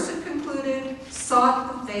initial verse had concluded,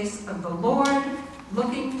 sought the face of the Lord,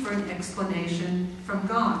 looking for an explanation from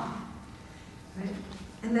God. Right?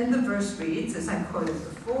 And then the verse reads, as I quoted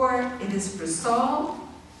before, it is for Saul,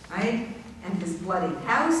 right, and his bloody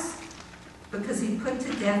house, because he put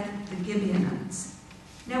to death the Gibeonites.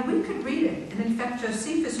 Now we could read it, and in fact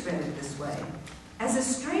Josephus read it this way, as a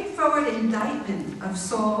straightforward indictment of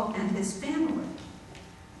Saul and his family.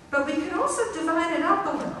 But we could also divide it up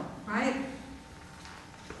a little, right?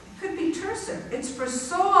 It could be terser. It's for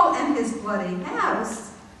Saul and his bloody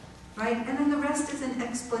house, right? And then the rest is an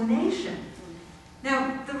explanation.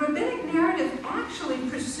 Now, the rabbinic narrative actually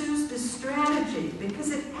pursues this strategy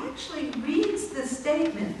because it actually reads the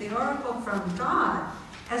statement, the oracle from God,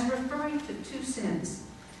 as referring to two sins,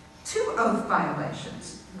 two oath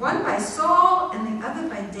violations, one by Saul and the other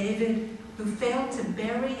by David, who failed to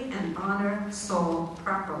bury and honor Saul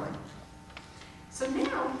properly. So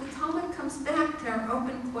now the Talmud comes back to our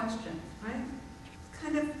open question, right?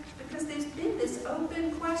 Kind of because there's been this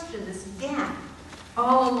open question, this gap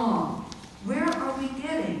all along. Where are we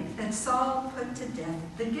getting that Saul put to death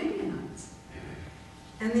the Gibeonites?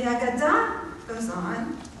 And the Agadah goes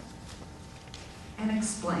on and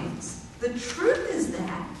explains. The truth is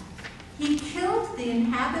that he killed the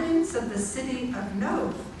inhabitants of the city of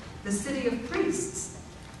Nob, the city of priests,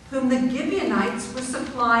 whom the Gibeonites were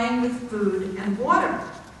supplying with food and water.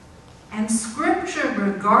 And Scripture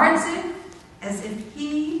regards it as if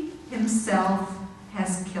he himself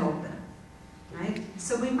has killed them. Right?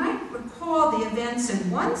 So we might recall the events in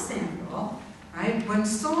 1 Samuel, right, when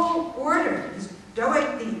Saul ordered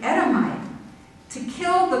Doeg the Edomite to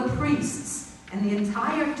kill the priests and the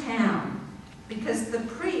entire town because the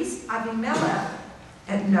priest Abimelech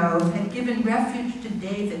at Nob had given refuge to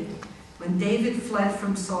David when David fled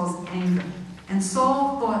from Saul's anger. And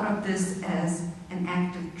Saul thought of this as an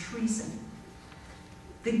act of treason.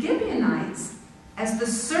 The Gibeonites, as the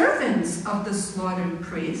servants of the slaughtered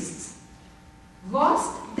priests,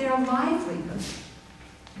 lost their livelihood.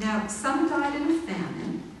 Now, some died in a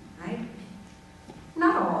famine, right?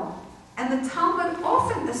 Not all. And the Talmud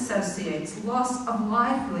often associates loss of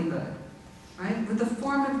livelihood, right, with a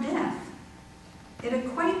form of death. It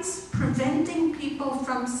equates preventing people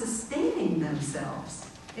from sustaining themselves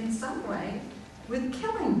in some way with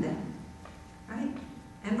killing them, right?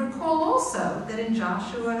 And recall also that in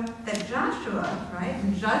Joshua, right,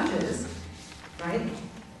 in Judges, right,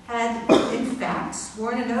 had in fact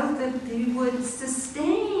sworn an oath that he would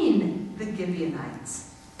sustain the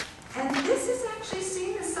Gibeonites. And this is actually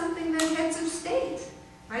seen as something that heads of state,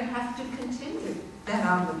 right, have to continue that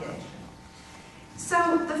obligation.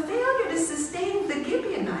 So the failure to sustain the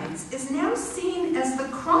Gibeonites is now seen as the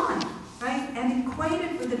crime, right, and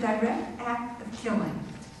equated with a direct act of killing.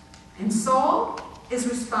 And Saul is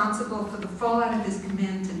responsible for the fallout of his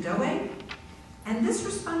command to Doeg, and this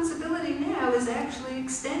responsibility now is actually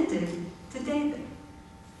extended to David.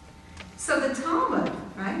 So the Talmud,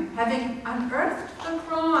 right, having unearthed the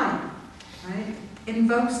crime, right,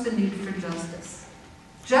 invokes the need for justice.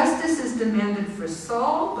 Justice is demanded for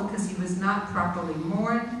Saul because he was not properly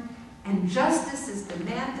mourned, and justice is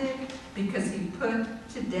demanded because he put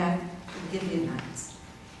to death the Gibeonites.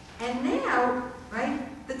 And now,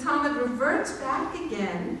 right, the Talmud reverts back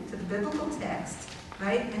again to the biblical text,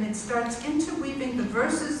 right, and it starts interweaving the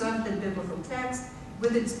verses of the biblical text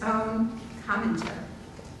with its own commentary.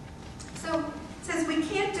 So it says we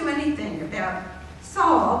can't do anything about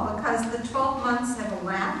Saul because the 12 months have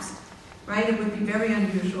elapsed, right? It would be very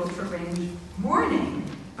unusual to arrange mourning,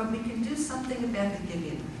 but we can do something about the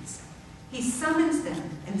Gibeonites. He summons them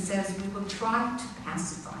and says, we will try to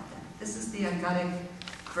pacify them. This is the Agadic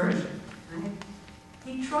version, right?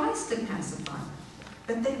 He tries to pacify them,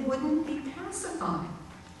 but they wouldn't be pacified,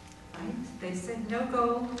 right? They said, no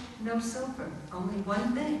gold, no silver, only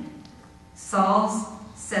one thing, Saul's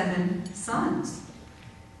 7 sons.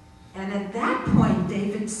 And at that point,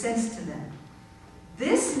 David says to them,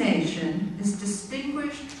 this nation is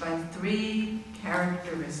distinguished by 3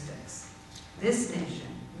 characteristics. This nation,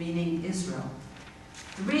 meaning Israel.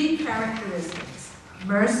 3 characteristics: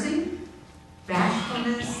 mercy,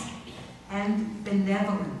 bashfulness, and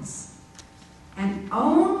benevolence. And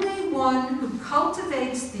only one who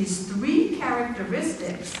cultivates these 3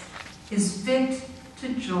 characteristics is fit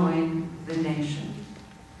to join the nation.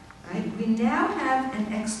 Right? We now have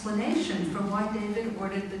an explanation for why David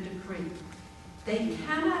ordered the decree. They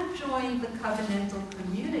cannot join the covenantal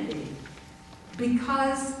community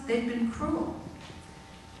because they've been cruel.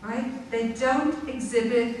 Right? They don't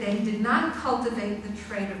exhibit, they did not cultivate the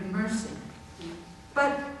trait of mercy.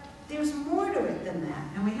 But there's more to it than that,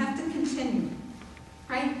 and we have to continue.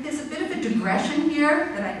 Right? There's a bit of a digression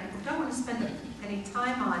here that I don't want to spend any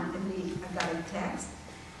time on in the Agadic text,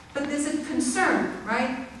 but there's a concern,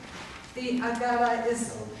 right? The Agada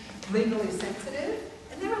is legally sensitive,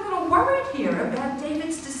 and they're a little worried here about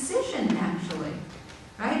David's decision, actually.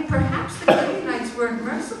 Right? Perhaps the Gibeonites weren't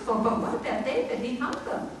merciful, but what about David? He hung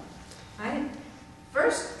them. Right?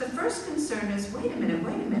 The first concern is, wait a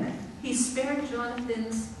minute. He spared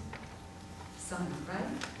Jonathan's son, right?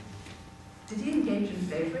 Did he engage in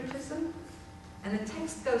favoritism? And the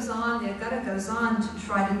text goes on, the Agada goes on to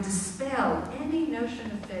try to dispel any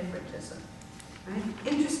notion of favoritism.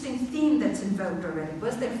 Right? Interesting theme that's invoked already.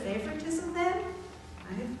 Was there favoritism then?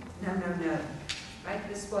 Right? No. Right?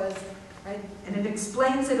 This was, right? And it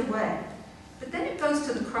explains it away. But then it goes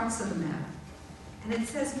to the crux of the matter. And it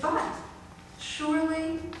says, but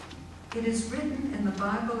surely it is written in the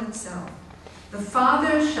Bible itself, the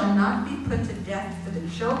father shall not be put to death for the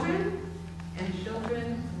children, and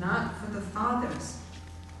children not for the fathers.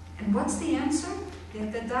 And what's the answer? The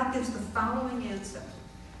Agada gives the following answer.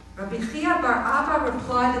 Rabbi Chia bar Abba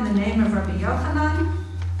replied in the name of Rabbi Yochanan,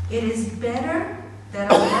 it is better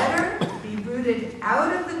that a letter be rooted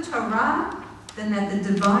out of the Torah than that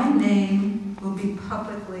the divine name will be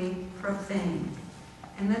publicly profaned.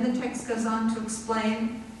 And then the text goes on to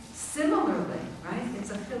explain similarly, right?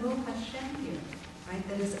 It's a Chilul Hashem here, right?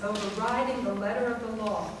 That is overriding the letter of the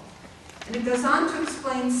law. And it goes on to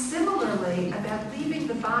explain similarly about leaving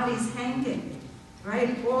the bodies hanging,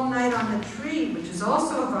 right, all night on the tree, which is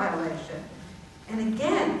also a violation. And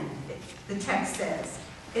again, the text says,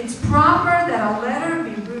 it's proper that a letter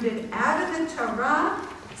be rooted out of the Torah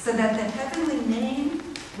so that the heavenly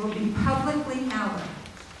name will be publicly hallowed.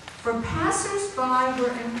 For passers-by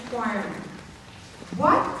were inquiring,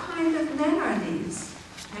 what kind of men are these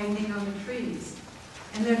hanging on the trees?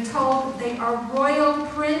 And they're told they are royal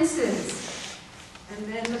princes. And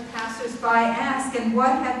then the passers-by ask, and what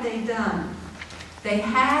have they done? They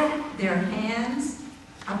had their hands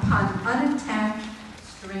upon unattached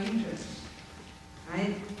strangers.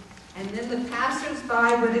 Right? And then the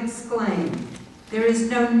passers-by would exclaim, there is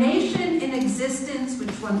no nation in existence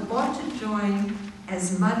which one ought to join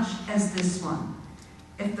as much as this one.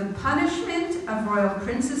 If the punishment of royal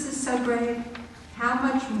princes is so great, how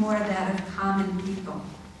much more that of common people?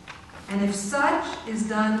 And if such is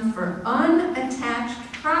done for unattached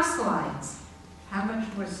proselytes, how much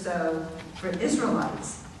more so for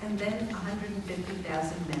Israelites? And then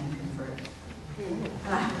 150,000 men converted.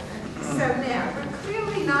 So now, we're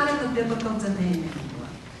clearly not in the biblical domain anymore.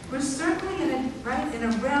 We're certainly in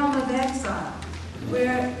a realm of exile,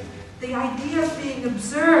 where the idea of being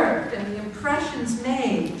observed and the impressions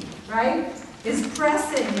made, right, is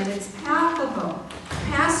pressing and it's palpable.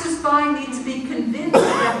 Passers-by need to be convinced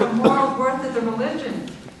about the moral worth of the religion.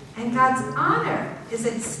 And God's honor is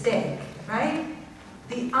at stake, right?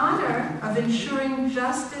 The honor of ensuring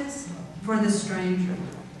justice for the stranger.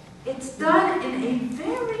 It's done in a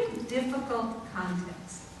very difficult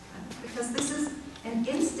context, right? Because this is an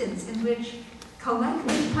instance in which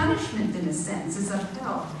collective punishment, in a sense, is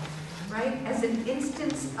upheld, right? As an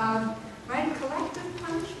instance of, right, collective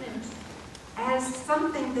punishment as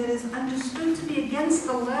something that is understood to be against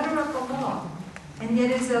the letter of the law, and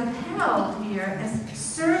yet is upheld here as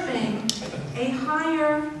serving a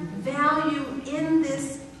higher value in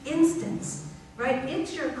this instance, right?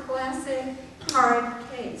 It's your classic hard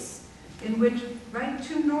case in which, right,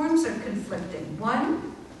 two norms are conflicting.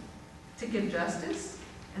 One, to give justice,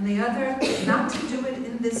 and the other, not to do it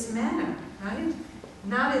in this manner, right?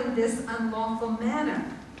 Not in this unlawful manner.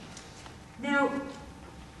 Now,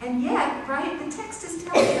 and yet, right, the text is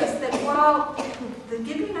telling us that while the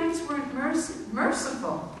Gibeonites weren't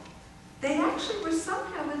merciful, they actually were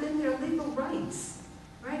somehow within their legal rights,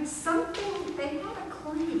 right? Something, they had a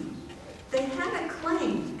claim. They had a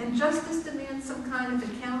claim, and justice demands some kind of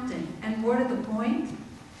accounting. And more to the point,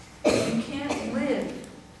 you can't live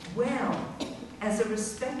well as a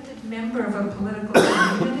respected member of a political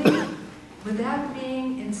community without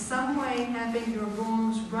being in some way having your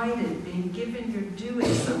wrongs righted, being given your due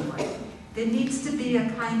in some way. There needs to be a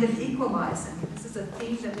kind of equalizing. This is a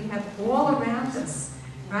theme that we have all around us,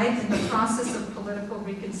 right, in the process of political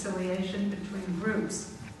reconciliation between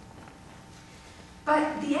groups.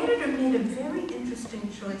 But the editor made a very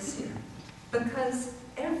interesting choice here, because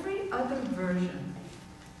every other version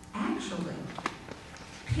actually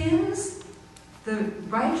pins the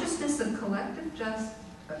righteousness of collective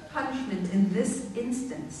punishment in this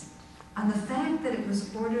instance on the fact that it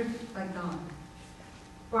was ordered by God,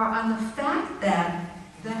 or on the fact that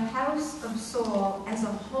the house of Saul as a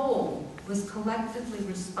whole was collectively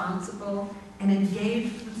responsible and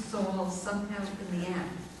engaged with Saul somehow in the end,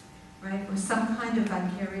 right? Or some kind of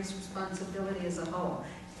vicarious responsibility as a whole.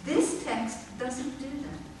 This text doesn't do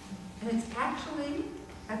that. And it's actually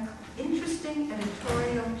an interesting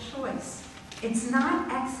editorial choice. It's not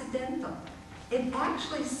accidental. It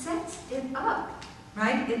actually sets it up,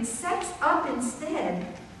 right? It sets up instead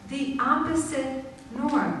the opposite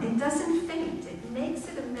norm. It doesn't faint. It makes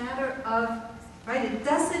it a matter of, right? It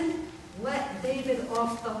doesn't let David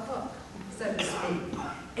off the hook, so to speak.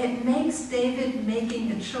 It makes David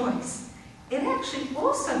making a choice. It actually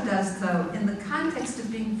also does, though, in the context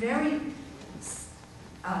of being very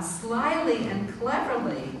slyly and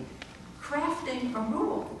cleverly crafting a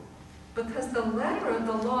rule. Because the letter of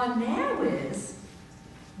the law now is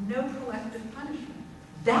no collective punishment.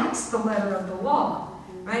 That's the letter of the law,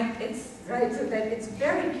 right? It's right, so that it's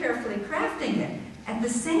very carefully crafting it. At the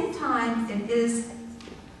same time, it is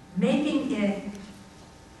making it,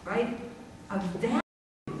 right, a value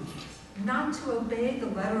not to obey the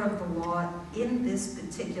letter of the law in this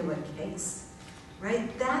particular case,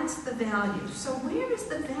 right? That's the value. So where is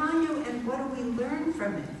the value and what do we learn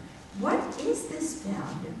from it? What is this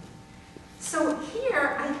value? So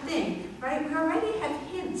here, I think, right, we already have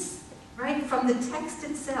hints, right, from the text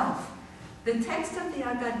itself. The text of the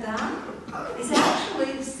Agadah is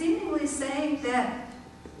actually seemingly saying that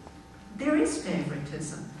there is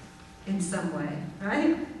favoritism in some way,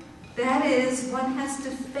 right? That is, one has to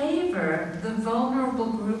favor the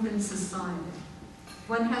vulnerable group in society.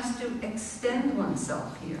 One has to extend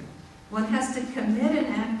oneself here. One has to commit an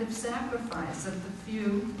act of sacrifice of the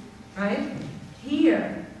few, right?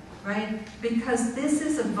 Here, right? Because this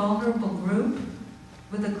is a vulnerable group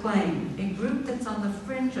with a claim, a group that's on the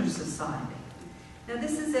fringe of society. Now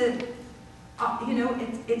this is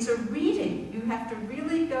it's a reading. You have to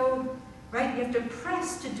really go, right? You have to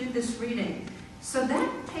press to do this reading. So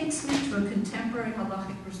that takes me to a contemporary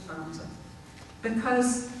halachic responsa.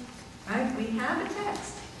 Because, right, we have a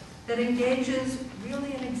text that engages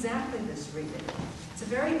really in exactly this reading. It's a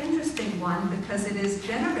very interesting one because it is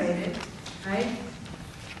generated, right,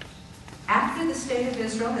 after the state of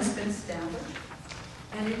Israel has been established,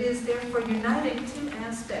 and it is therefore uniting two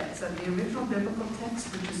aspects of the original biblical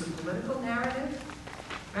text, which is a political narrative,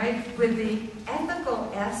 right, with the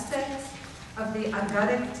ethical aspects of the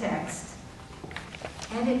Agadic text.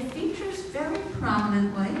 And it features very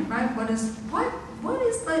prominently, right, what is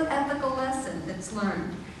the ethical lesson that's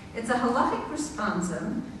learned? It's a halachic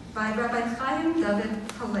responsum by Rabbi Chaim David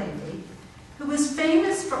Halevi, who was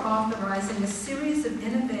famous for authorizing a series of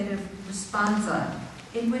innovative responsa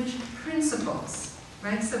in which principles,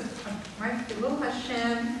 right, so, right, Chilul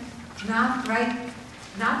Hashem,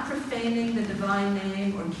 not profaning the divine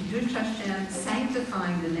name, or Kiddush Hashem,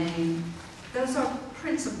 sanctifying the name, those are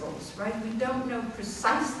principles, right? We don't know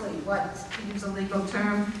precisely what, to use a legal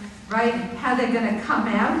term, right, how they're going to come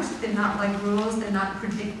out. They're not like rules, they're not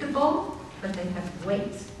predictable, but they have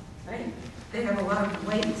weight, right? They have a lot of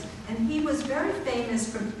weight. And he was very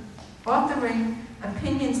famous for authoring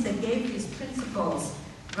opinions that gave these principles,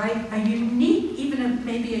 right, a unique, even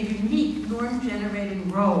maybe a unique norm-generating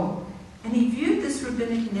role. And he viewed this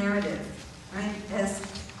rabbinic narrative, right, as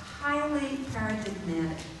highly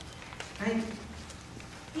paradigmatic, right?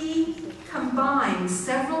 He combines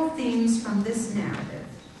several themes from this narrative.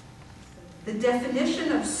 The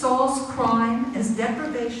definition of Saul's crime as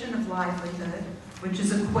deprivation of livelihood, which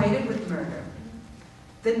is equated with murder.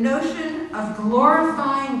 the notion of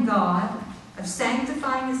glorifying God, of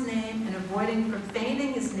sanctifying his name and avoiding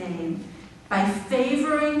profaning his name by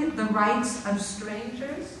favoring the rights of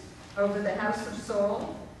strangers over the house of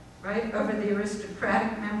Saul, right, over the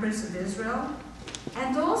aristocratic members of Israel,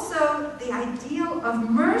 and also the ideal of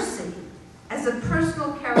mercy as a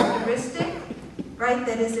personal characteristic, right,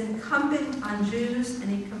 that is incumbent on Jews, and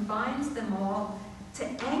he combines them all to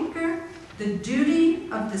anchor the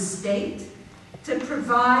duty of the state to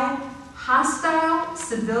provide hostile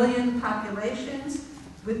civilian populations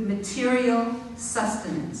with material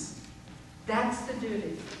sustenance. That's the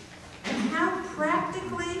duty. And how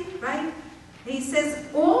practically, right? He says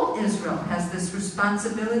all Israel has this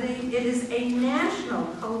responsibility. It is a national,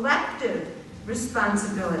 collective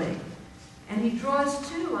responsibility. And he draws,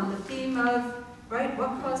 too, on the theme of, right,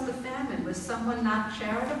 what caused the famine? Was someone not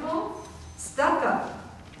charitable? Stuck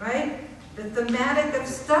up, right? The thematic of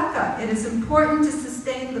stuck up. It is important to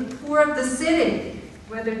sustain the poor of the city,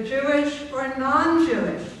 whether Jewish or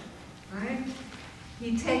non-Jewish, right?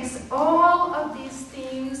 He takes all of these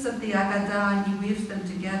themes of the Agadah and he weaves them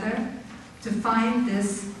together to find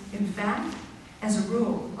this, in fact, as a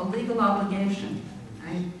rule, a legal obligation,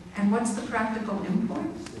 right? And what's the practical import?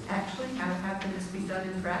 Actually, how can this be done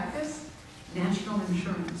in practice? National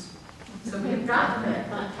insurance. So we've gotten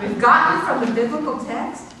there. We've gotten from the biblical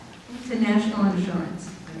text to national insurance.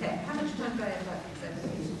 Okay, how much time do I have left?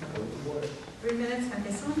 3 minutes?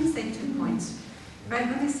 Okay, so let me say 2 points. Right,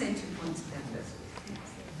 let me say 2 points about this.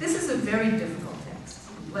 This is a very difficult text.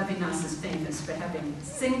 Levinas is famous for having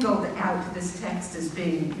singled out this text as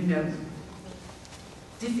being,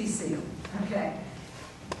 difficile. Okay.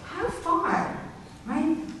 How far,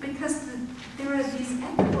 right? Because there are these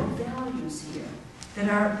ethical values here that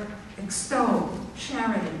are extolled: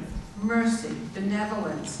 charity, mercy,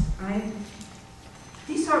 benevolence, right?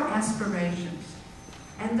 These are aspirations.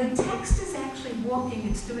 And the text is actually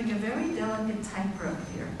it's doing a very delicate tightrope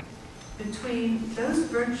here between those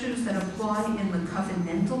virtues that apply in the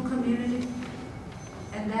covenantal community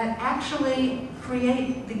and that actually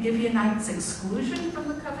create the Gibeonites' exclusion from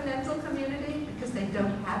the covenantal community because they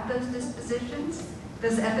don't have those dispositions,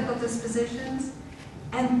 those ethical dispositions,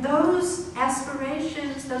 and those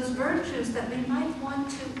aspirations, those virtues that we might want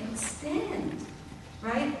to extend,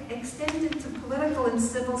 right? Extend into political and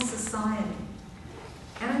civil society.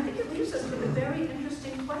 And I think it leaves us with a very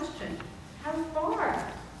interesting question. How far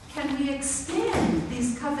can we extend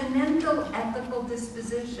these covenantal ethical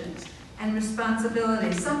dispositions and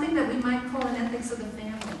responsibilities? Something that we might call an ethics of the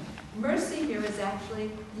family. Mercy here is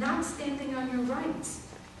actually not standing on your rights,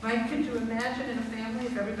 right? Could you imagine in a family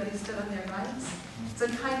if everybody stood on their rights? It's a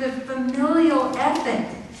kind of familial ethic,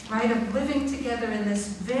 right, of living together in this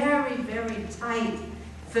very, very tight,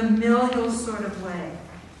 familial sort of way.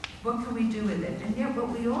 What can we do with it? And yet what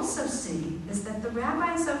we also see is that the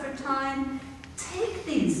rabbis over time take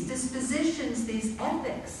these dispositions, these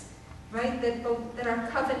ethics, right, that are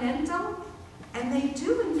covenantal, and they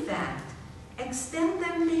do, in fact, extend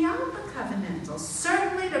them beyond the covenantal,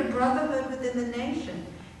 certainly to brotherhood within the nation.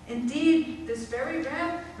 Indeed, this very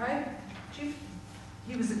right,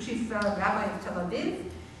 he was the chief rabbi of Tel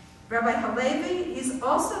Aviv, Rabbi Halevi. He's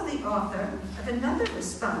also the author of another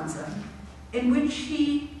responsa in which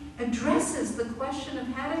he addresses the question of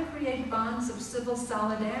how to create bonds of civil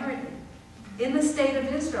solidarity in the state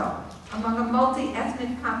of Israel among a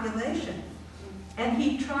multi-ethnic population. And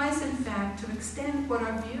he tries, in fact, to extend what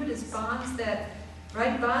are viewed as bonds that,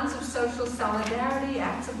 right, bonds of social solidarity,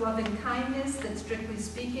 acts of loving kindness that, strictly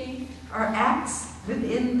speaking, are acts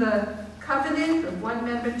within the covenant of one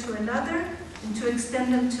member to another, and to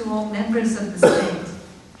extend them to all members of the state,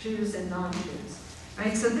 Jews and non-Jews.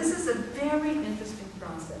 Right? So this is a very interesting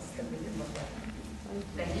process that we can look at.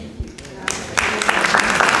 Thank you.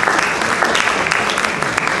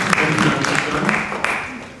 Thank you, Dr. Stern.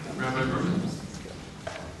 Rabbi Berman.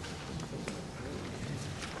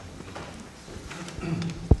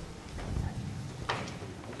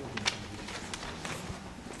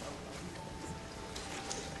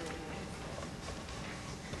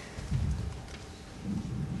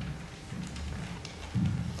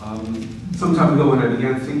 Some time ago, when I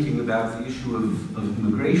began thinking about the issue of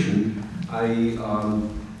immigration, I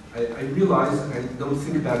realized, I don't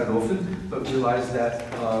think about it often, but realized that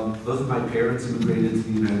both of my parents immigrated to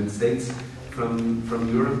the United States from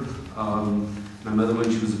Europe. My mother when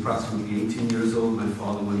she was approximately 18 years old, my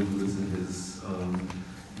father when he was in his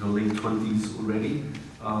late 20s already.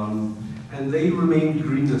 And they remained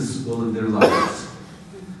Greenness all of their lives.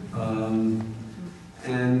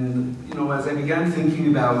 And as I began thinking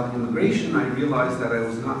about immigration, I realized that I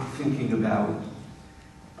was not thinking about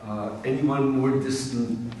anyone more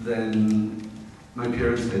distant than my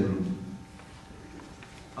parents' bedroom.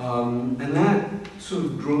 And that sort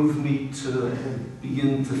of drove me to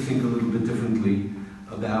begin to think a little bit differently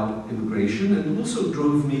about immigration, and also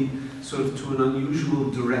drove me sort of to an unusual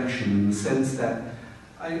direction in the sense that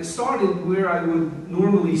I started where I would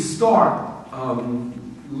normally start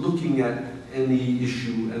looking at any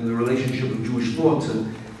issue and the relationship of Jewish law to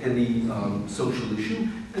any social issue,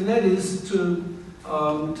 and that is to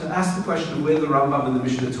ask the question of where the Rambam and the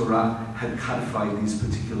Mishneh Torah had codified these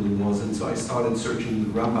particular laws. And so I started searching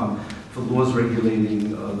the Rambam for laws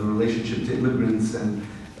regulating the relationship to immigrants, and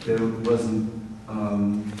there wasn't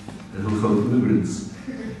the Hilchot immigrants,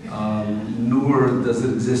 nor does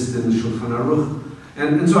it exist in the Shulchan Aruch.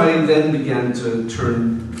 And so I then began to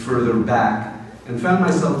turn further back and found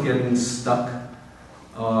myself getting stuck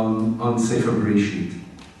on Sefer Bereshit.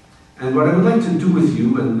 And what I would like to do with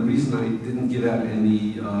you, and the reason I didn't give out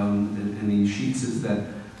any sheets, is that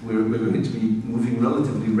we're going to be moving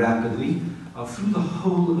relatively rapidly through the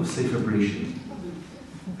whole of Sefer Bereshit.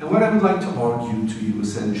 And what I would like to argue to you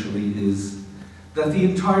essentially is that the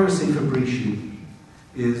entire Sefer Bereshit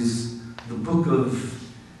is the book of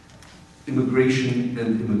immigration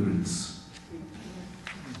and immigrants.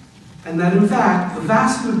 And that in fact, the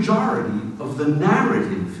vast majority of the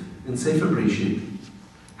narrative in Sefer Bereshit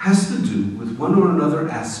has to do with one or another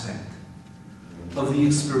aspect of the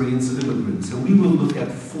experience of immigrants. And we will look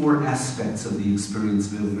at 4 aspects of the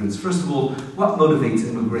experience of immigrants. First of all, what motivates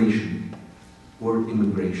immigration or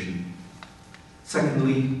immigration?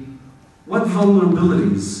 Secondly, what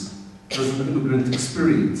vulnerabilities does an immigrant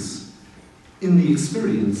experience in the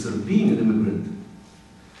experience of being an immigrant?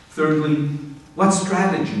 Thirdly, what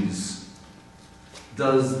strategies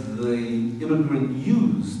does the immigrant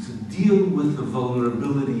use to deal with the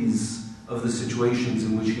vulnerabilities of the situations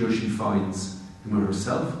in which he or she finds him or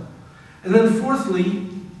herself? And then fourthly,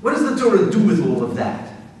 what does the Torah do with all of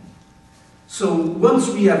that? So once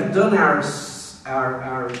we have done our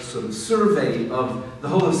sort of survey of the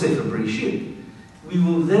whole of Sefer Bereshit, we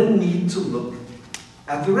will then need to look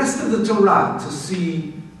at the rest of the Torah to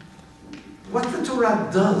see what the Torah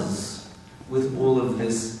does with all of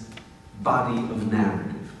this body of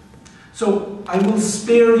narrative. So I will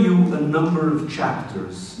spare you a number of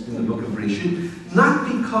chapters in the book of Bereshit, not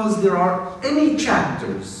because there are any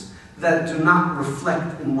chapters that do not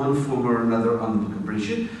reflect in one form or another on the book of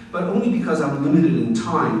Bereshit, but only because I'm limited in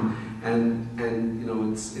time, and you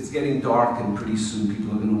know it's getting dark, and pretty soon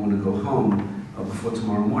people are going to want to go home before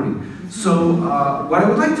tomorrow morning. So what I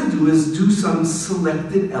would like to do is do some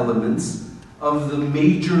selected elements of the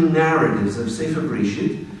major narratives of Sefer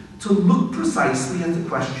Bereshit to look precisely at the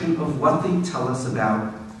question of what they tell us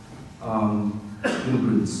about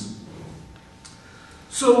immigrants.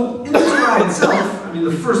 So in the Torah itself, I mean,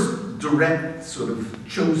 the first direct sort of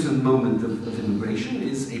chosen moment of immigration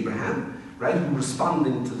is Abraham, right, who,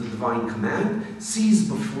 responding to the divine command, sees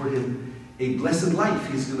before him a blessed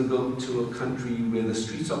life. He's going to go to a country where the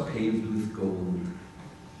streets are paved with gold.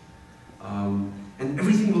 And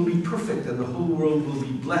everything will be perfect, and the whole world will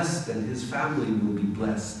be blessed, and his family will be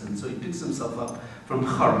blessed. And so he picks himself up from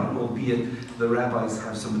Haran, albeit the rabbis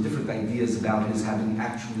have some different ideas about his having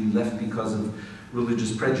actually left because of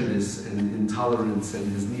religious prejudice and intolerance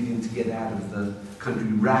and his needing to get out of the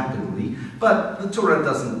country rapidly. But the Torah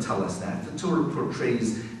doesn't tell us that. The Torah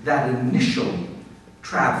portrays that initial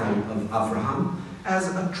travel of Avraham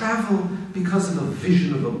as a travel because of a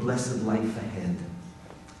vision of a blessed life ahead.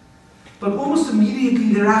 But almost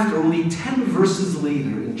immediately thereafter, only 10 verses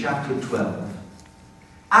later in chapter 12,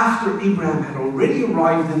 after Abraham had already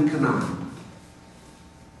arrived in Canaan,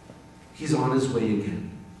 he's on his way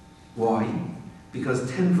again. Why?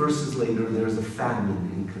 Because 10 verses later there's a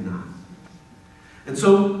famine in Canaan. And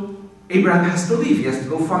so Abraham has to leave. He has to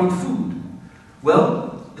go find food.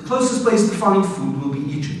 Well, the closest place to find food will be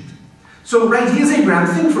Egypt. So, right, here's Abraham.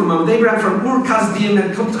 Think for a moment. Abraham from Ur Kasdim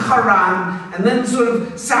and come to Haran, and then sort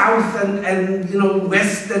of south and you know,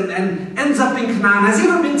 west, and ends up in Canaan. Has he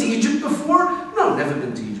ever been to Egypt before? No, never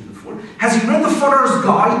been to Egypt before. Has he read the Farar's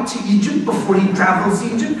Guide to Egypt before he travels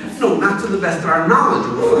to Egypt? No, not to the best of our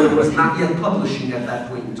knowledge. It was not yet publishing at that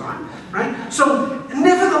point in time, right? So,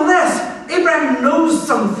 nevertheless, Abraham knows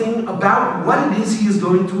something about what it is he is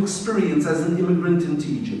going to experience as an immigrant into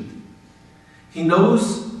Egypt. He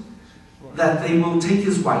knows that they will take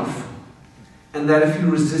his wife, and that if he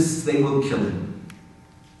resists, they will kill him.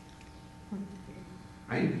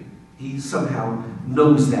 Right? He somehow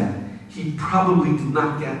knows that. He probably did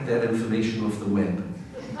not get that information off the web.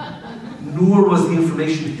 Nor was the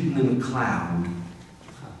information hidden in a cloud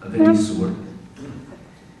of any sort.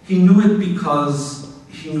 He knew it because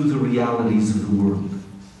he knew the realities of the world.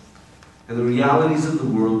 And the realities of the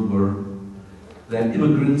world were that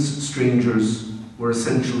immigrants, strangers, were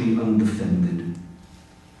essentially undefended.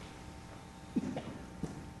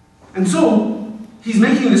 And so, he's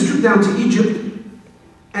making this trip down to Egypt,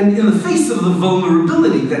 and in the face of the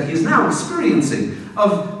vulnerability that he is now experiencing,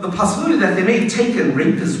 of the possibility that they may take and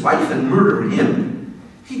rape his wife and murder him,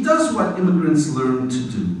 he does what immigrants learn to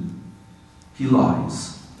do. He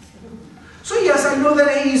lies. So yes, I know that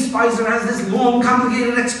A.E. Spicer has this long,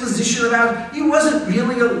 complicated exposition about it wasn't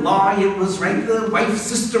really a lie, it was, right, the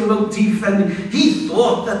wife-sister motif, and he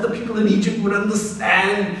thought that the people in Egypt would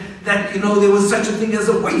understand that, there was such a thing as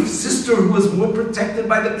a wife-sister who was more protected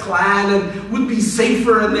by the clan and would be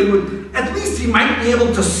safer, and they would, at least he might be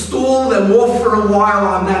able to stall them off for a while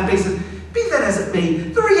on that basis. Be that as it may,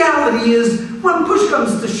 the reality is, when push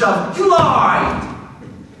comes to shove, he lied.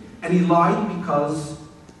 And he lied because,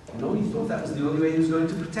 he thought that was the only way he was going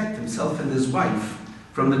to protect himself and his wife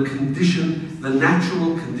from the condition, the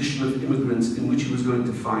natural condition of immigrants in which he was going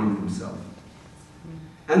to find himself.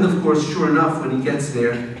 And of course, sure enough, when he gets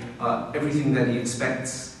there, everything that he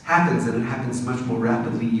expects happens, and it happens much more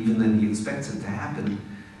rapidly even than he expects it to happen.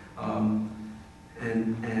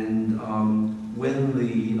 When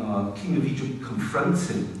the king of Egypt confronts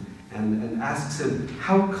him and asks him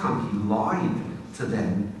how come he lied to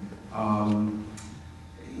them,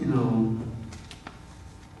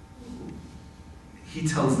 he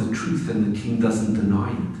tells the truth and the king doesn't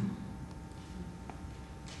deny it.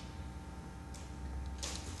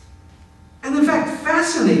 And in fact,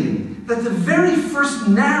 fascinating that the very first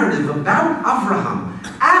narrative about Avraham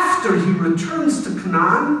after he returns to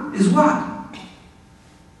Canaan is what?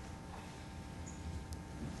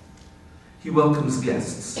 He welcomes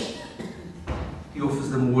guests. He offers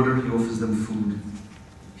them water, he offers them food.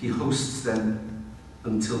 He hosts them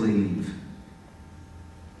until they leave.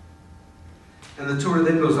 And the Torah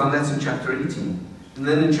then goes on, that's in chapter 18. And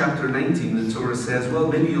then in chapter 19, the Torah says, well,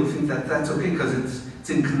 maybe you'll think that that's okay because it's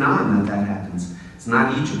in Canaan that happens. It's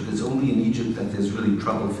not Egypt. It's only in Egypt that there's really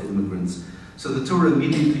trouble for immigrants. So the Torah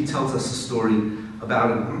immediately tells us a story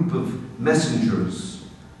about a group of messengers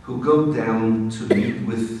who go down to meet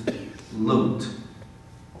with Lot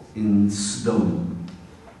in Sodom.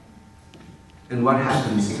 And what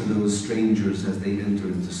happens to those strangers as they enter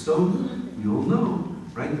into Sodom? We all know,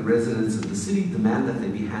 right? The residents of the city demand that they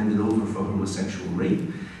be handed over for homosexual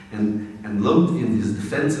rape. And Lot, in his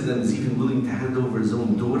defense of them, is even willing to hand over his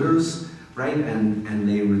own daughters, right? And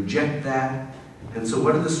they reject that. And so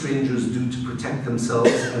what do the strangers do to protect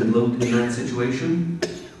themselves and Lot in that situation?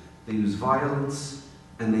 They use violence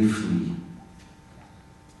and they flee,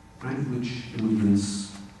 right? Which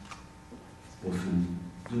immigrants often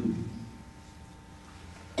do.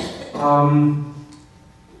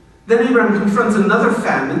 Then Abraham confronts another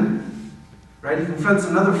famine, right? He confronts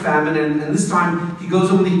another famine, and this time he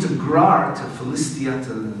goes only to Gerar, to Philistia,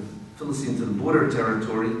 to the border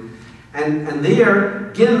territory. And there,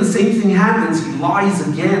 again, the same thing happens. He lies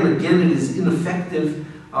again. Again, it is ineffective.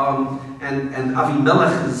 And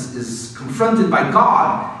Avimelech is confronted by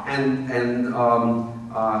God, and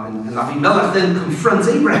Avimelech then confronts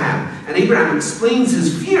Abraham. And Abraham explains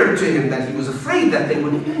his fear to him, that he was afraid that they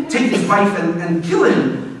would take his wife and kill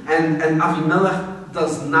him. And Avimelech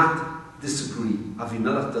does not disagree.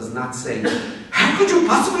 Avimelech does not say, how could you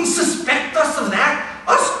possibly suspect us of that?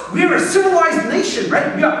 Us, we're a civilized nation,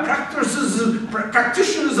 right? We are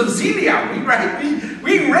practitioners of Zelia, right?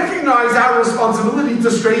 We recognize our responsibility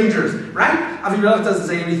to strangers, right? Avimelech doesn't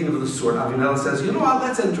say anything of the sort. Avimelech says, you know what,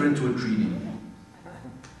 let's enter into a treaty.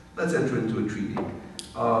 Let's enter into a treaty.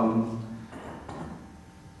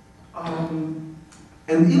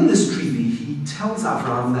 And in this treaty, he tells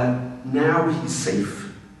Abraham that now he's safe.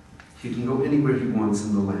 He can go anywhere he wants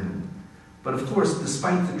in the land. But of course,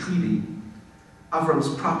 despite the treaty, Abraham's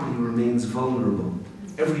property remains vulnerable.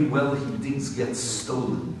 Every well he digs gets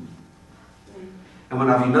stolen. And when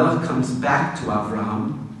Avimelech comes back to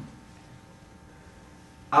Abraham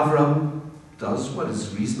does what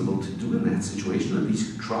is reasonable to do in that situation, at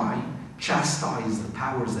least try, chastise the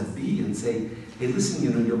powers that be and say, hey, listen,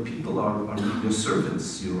 your people are your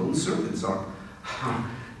servants, your own servants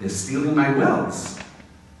they're stealing my wells.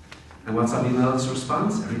 And what's Avimelech's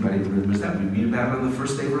response? Everybody remembers that. We read about it on the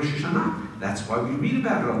first day of Rosh Hashanah. That's why we read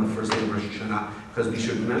about it on the first day of Rosh Hashanah, because we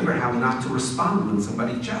should remember how not to respond when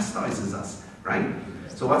somebody chastises us, right?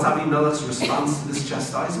 So what's Avimelech's response to this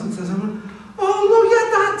chastisement? It says, oh, lo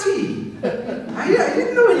yadati. I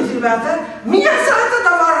didn't know anything about that. Mi asata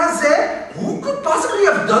davar hazeh? Who could possibly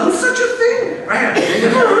have done such a thing? Right?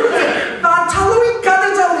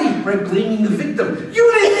 Right, blaming the victim.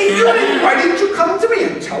 You didn't. Why didn't you come to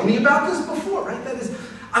me? tell me about this before, right? That is,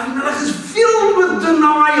 Avimelech is filled with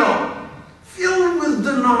denial. Filled with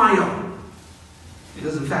denial.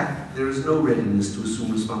 Because in fact, there is no readiness to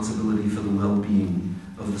assume responsibility for the well-being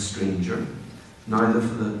of the stranger, neither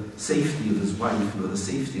for the safety of his wife, nor the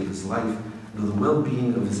safety of his life, nor the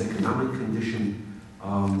well-being of his economic condition.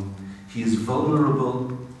 He is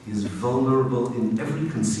vulnerable. He is vulnerable in every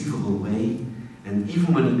conceivable way. And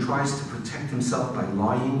even when he tries to protect himself by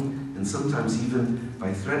lying, and sometimes even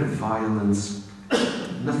by threat of violence,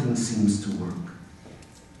 nothing seems to work.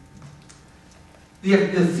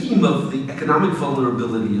 The theme of the economic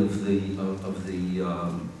vulnerability of the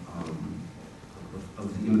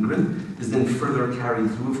immigrant is then further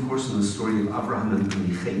carried through, of course, in the story of Abraham and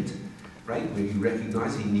Bnei Chet, right, where you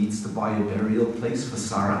recognize he needs to buy a burial place for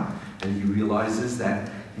Sarah, and he realizes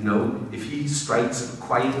that, you know, if he strikes a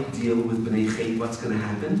quiet deal with Bnei Chet, what's going to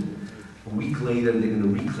happen? A week later, they're going to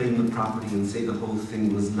reclaim the property and say the whole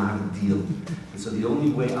thing was not a deal. And so the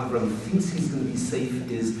only way Avram thinks he's going to be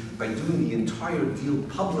safe is by doing the entire deal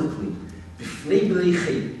publicly. Everybody's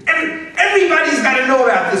got to know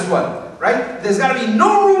about this one, right? There's got to be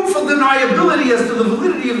no room for deniability as to the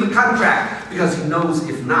validity of the contract, because he knows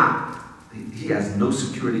if not, he has no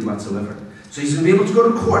security whatsoever. So he's going to be able to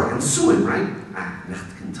go to court and sue him, right?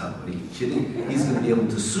 Are you kidding? He's going to be able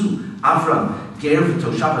to sue. Avram, Ger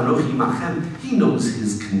v'toshav anochi machem, he knows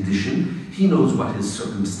his condition. He knows what his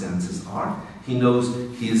circumstances are. He knows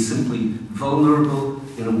he is simply vulnerable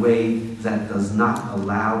in a way that does not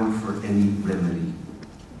allow for any remedy.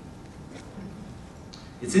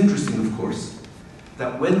 It's interesting, of course,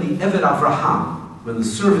 that when the Eved Avraham, when the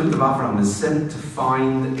servant of Avraham is sent to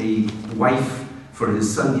find a wife for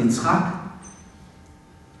his son Yitzchak,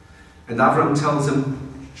 and Avram tells him,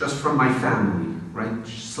 just from my family, right?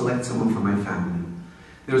 Select someone from my family.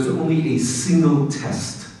 There's only a single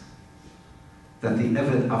test that the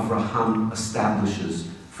Eved Avraham establishes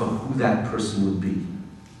for who that person would be.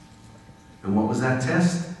 And what was that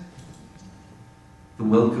test? The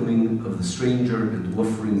welcoming of the stranger and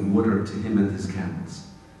offering water to him and his camels.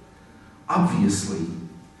 Obviously,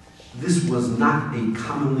 this was not a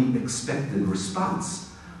commonly expected response,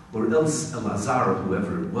 or else Elazar, or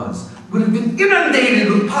whoever it was, would have been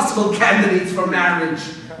inundated with possible candidates for marriage,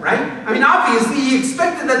 right? I mean, obviously, he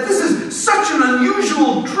expected that this is such an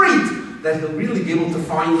unusual trait that he'll really be able to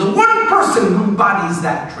find the one person who embodies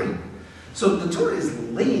that trait. So the Torah is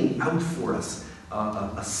laying out for us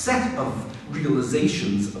a set of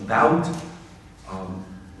realizations about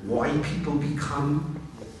why people become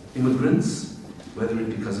immigrants, whether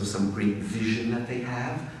it's because of some great vision that they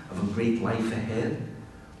have, of a great life ahead,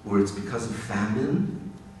 or it's because of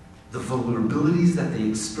famine, the vulnerabilities that they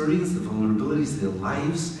experience, the vulnerabilities to their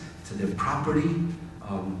lives, to their property,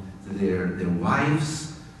 to their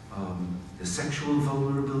wives, the sexual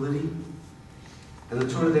vulnerability. And the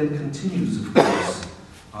Torah then continues, of course.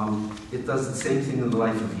 It does the same thing in the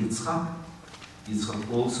life of Yitzchak.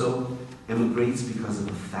 Yitzchak also emigrates because of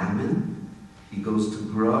a famine. He goes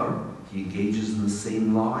to Gerar. He engages in the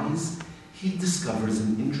same lies. He discovers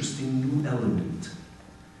an interesting new element.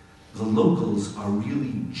 The locals are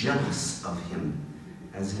really jealous of him,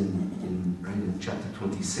 as in chapter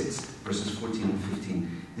 26, verses 14 and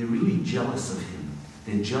 15. They're really jealous of him.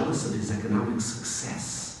 They're jealous of his economic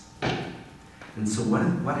success. And so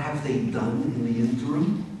what have they done in the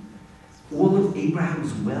interim? All of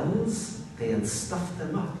Abraham's wells, they had stuffed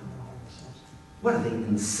them up. What are they,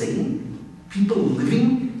 insane? People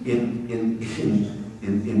living in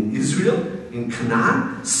Israel, in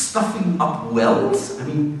Canaan, stuffing up wells? I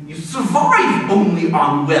mean, you survive only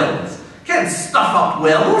on wells. You can't stuff up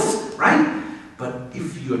wells, right? But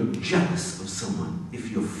if you're jealous of someone, if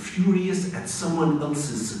you're furious at someone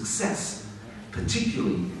else's success,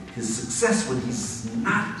 particularly his success when he's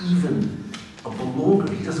not even a belonger,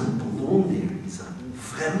 he doesn't belong there, he's a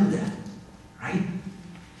fremde, right?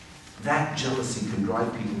 That jealousy can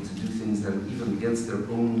drive people to do things that are even against their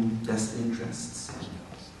own best interests.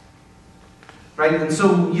 Right? And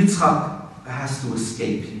so Yitzchak has to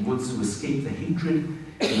escape. He wants to escape the hatred.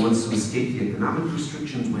 He wants to escape the economic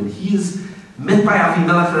restrictions. When he is met by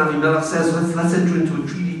Avimelech, and Avimelech says, let's enter into a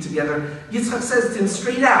treaty together, Yitzchak says to him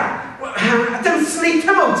straight out,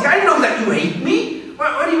 I know that you hate me.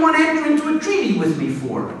 What do you want to enter into a treaty with me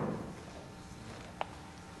for?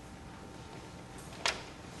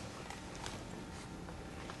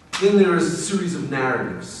 Then there is a series of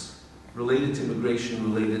narratives related to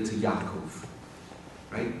immigration, related to Yaakov.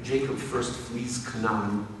 Right? Jacob first flees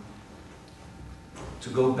Canaan to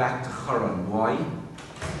go back to Haran. Why?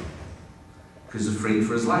 Because he's afraid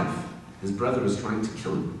for his life. His brother is trying to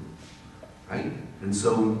kill him. Right? And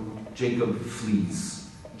so Jacob flees.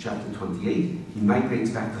 chapter 28, he migrates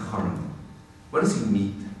back to Haran. What does he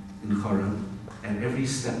meet in Haran? At every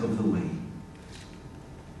step of the way,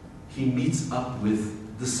 he meets up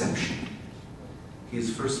with deception. He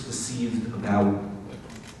is first deceived about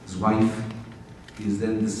his wife. He is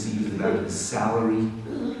then deceived about his salary.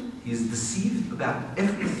 He is deceived about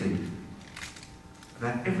everything.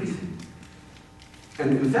 About everything.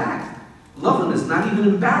 And in fact, Lavan is not even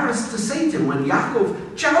embarrassed to say to him when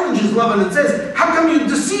Yaakov challenges Lavan and says, "How come you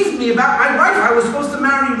deceived me about my wife? I was supposed to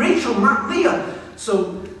marry Rachel, not Leah."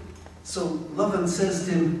 So Lavan says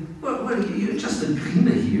to him, "What are you? You're just a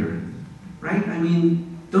greener here, right? I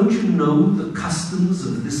mean, don't you know the customs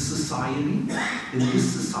of this society? In this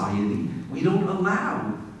society, we don't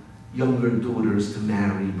allow younger daughters to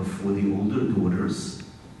marry before the older daughters.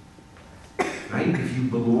 Right? If you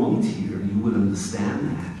belonged here, you would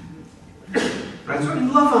understand that." Right? So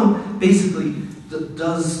Lavan basically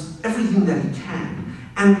does everything that he can.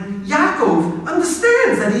 And Yaakov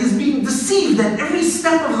understands that he is being deceived at every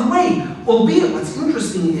step of the way. Albeit, what's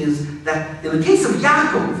interesting is that in the case of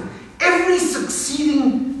Yaakov, every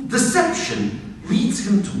succeeding deception leads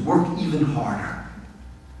him to work even harder.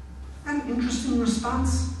 An interesting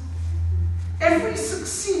response. Every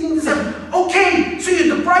succeeding deception. Okay, so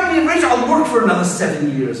you deprive me of Rachel, I'll work for another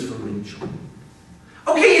 7 years for Rachel.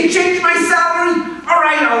 Okay, you changed my salary. All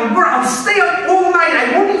right, I'll stay up all night.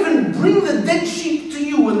 I won't even bring the dead sheep to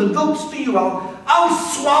you and the goats to you. I'll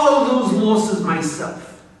swallow those losses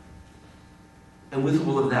myself. And with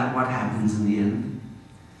all of that, what happens in the end?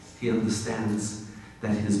 He understands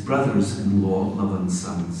that his brothers-in-law, Lavan's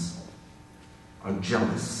sons, are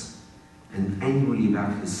jealous and angry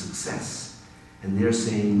about his success. And they're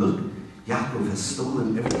saying, "Look, Yaakov has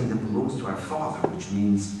stolen everything that belongs to our father," which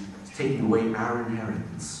means he's taking away our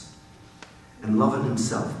inheritance. And Lavan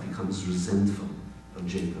himself becomes resentful of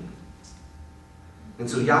Jacob. And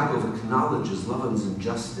so Yaakov acknowledges Lavan's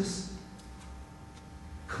injustice,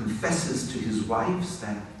 confesses to his wives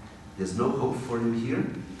that there's no hope for him here,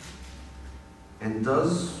 and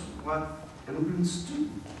does what immigrants do.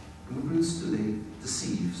 Immigrants do, they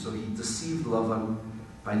deceive. So he deceived Lavan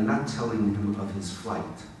by not telling him of his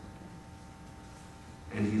flight.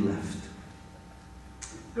 And he left.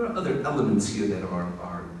 There are other elements here that are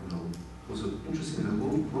also interesting and I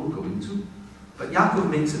won't go into. But Yaakov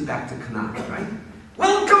makes it back to Canaan, right?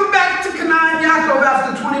 Welcome back to Canaan, Yaakov,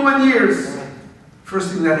 after 21 years.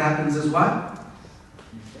 First thing that happens is what?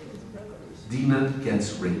 Dinah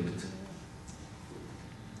gets raped.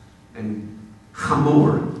 And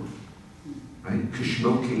Hamor, right?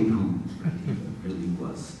 Kishmo Kenu, right? He really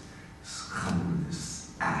was. Hamor,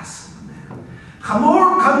 this ass of a man.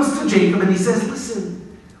 Hamor comes to Jacob and he says,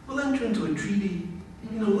 "Listen, we'll enter into a treaty.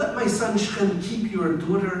 Let my son Shechem keep your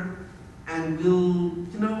daughter, and it'll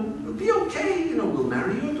be okay. We'll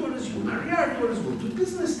marry your daughters, you'll marry our daughters, we'll do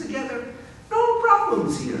business together. No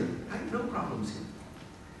problems here, right? No problems here."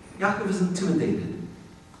 Yaakov is intimidated,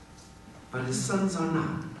 but his sons are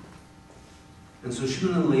not. And so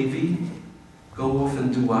Shimon and Levi go off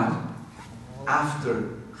and do what? After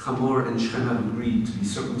Hamor and Shechem have agreed to be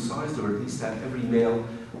circumcised, or at least have every male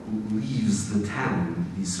who leaves the town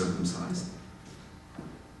be circumcised.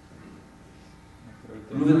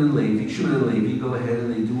 Reuben and Levi, Shimon and Levi go ahead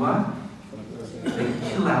and they do what? They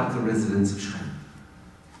kill out the residents of Shechem.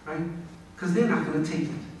 Right? Because they're not going to take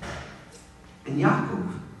it. And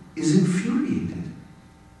Yaakov is infuriated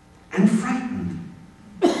and frightened.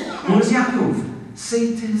 What does Yaakov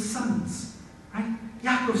say to his sons? Right?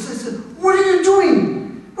 Yaakov says, "What are you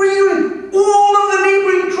doing? What are you doing? All of the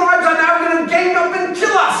neighboring tribes are now going to gang up and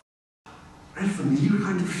kill us." Right? Familiar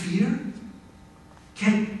kind of fear.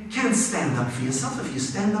 Can't stand up for yourself. If you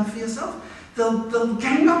stand up for yourself, they'll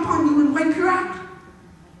gang up on you and wipe you out.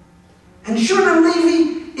 And Shimon and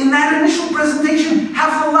Levi, in that initial presentation,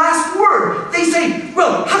 have the last word. They say,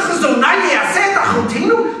 "Well,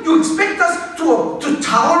 you expect us to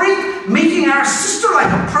tolerate making our sister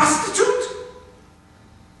like a prostitute?"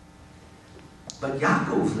 But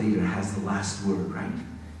Yaakov later has the last word, right?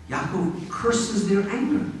 Yaakov curses their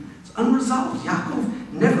anger. It's unresolved. Yaakov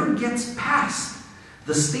never gets past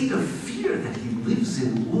the state of fear that he lives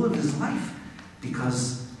in all of his life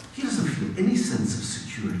because he doesn't feel any sense of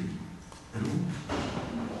security at all.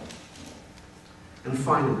 And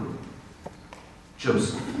finally,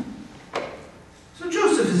 Joseph. So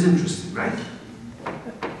Joseph is interesting, right?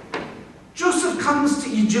 Joseph comes to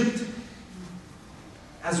Egypt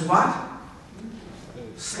as what?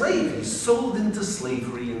 Slave. He's sold into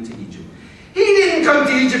slavery into Egypt. He didn't come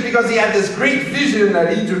to Egypt because he had this great vision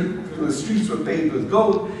that Egypt, the streets were paved with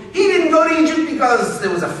gold. He didn't go to Egypt because there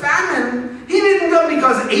was a famine. He didn't go come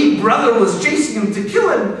because a brother was chasing him to kill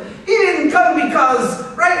him. He didn't come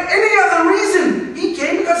because, right, any other reason. He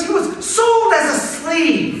came because he was sold as a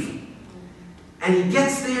slave. And he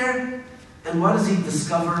gets there, and what does he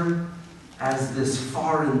discover as this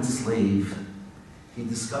foreign slave? He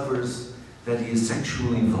discovers that he is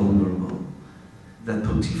sexually vulnerable, that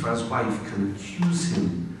Potiphar's wife can accuse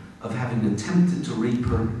him of having attempted to rape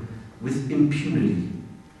her with impunity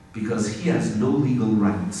because he has no legal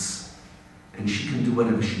rights and she can do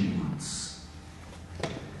whatever she wants.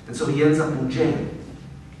 And so he ends up in jail.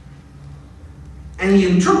 And he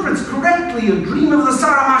interprets correctly a dream of the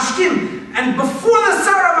Sarah Mashkim. And before the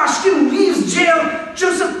Sarah Mashkim leaves jail,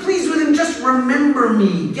 Joseph pleads with him, just remember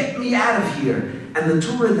me, get me out of here. And the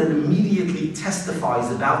Torah then immediately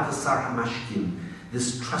testifies about the Sarah Mashkim,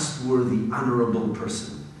 this trustworthy, honorable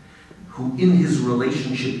person, who in his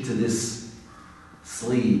relationship to this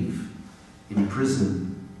slave in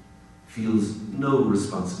prison feels no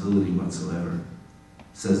responsibility whatsoever.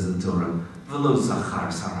 Says the Torah, V'lo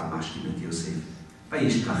zachar Sarah Mashkim et Yosef,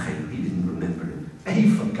 vayishkachem. He didn't remember him. He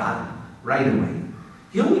forgot him right away.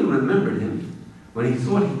 He only remembered him when he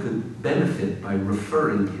thought he could benefit by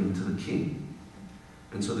referring him to the king.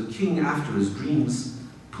 And so the king, after his dreams,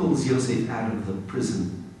 pulls Yosef out of the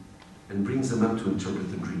prison and brings him up to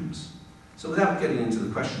interpret the dreams. So without getting into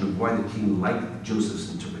the question of why the king liked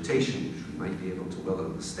Joseph's interpretation, which we might be able to well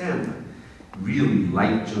understand, I really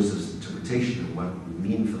liked Joseph's interpretation and what it would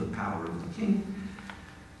mean for the power of the king,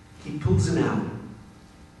 he pulls him out.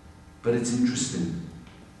 But it's interesting.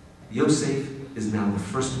 Yosef is now the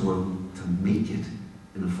first one to make it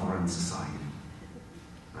in a foreign society.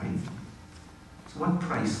 Right? So what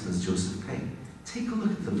price does Joseph pay? Take a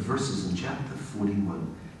look at the verses in chapter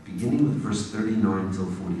 41, beginning with verse 39 till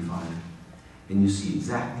 45, and you see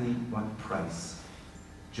exactly what price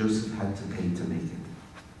Joseph had to pay to make it.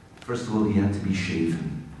 First of all, he had to be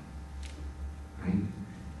shaven, right?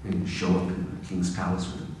 And show up in the king's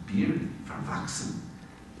palace with a beard, verwachsen,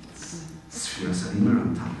 Sfiras Haimer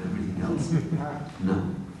on top of everything else.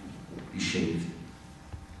 No, he shaved.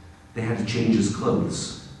 They had to change his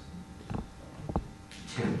clothes.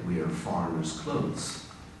 You can't wear foreigners' clothes,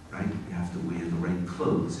 right? You have to wear the right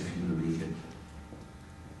clothes if you're going to make it.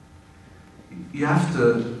 You have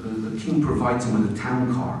to, the king provides him with a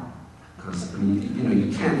town car. Because, I mean, you know,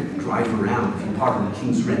 you can't drive around. If you're part of the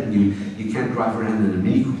king's retinue, you can't drive around in a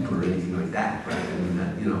Mini Cooper or anything like that, right? I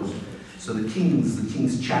mean, you know. So the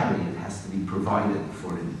king's chariot has to be provided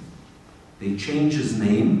for him. They change his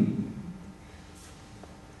name,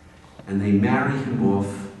 and they marry him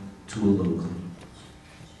off to a local.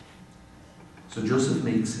 So Joseph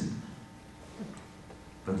makes it.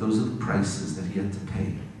 But those are the prices that he had to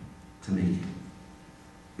pay to make it.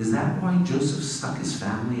 Is that why Joseph stuck his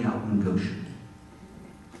family out in Goshen?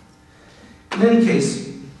 In any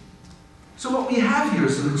case, so what we have here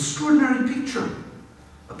is an extraordinary picture.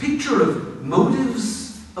 A picture of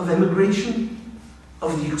motives of emigration,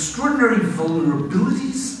 of the extraordinary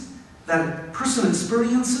vulnerabilities that a person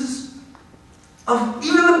experiences, of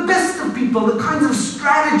even the best of people, the kinds of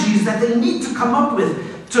strategies that they need to come up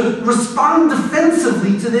with to respond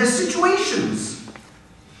defensively to their situations.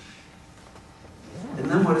 And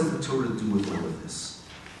then what does the Torah do with all of this?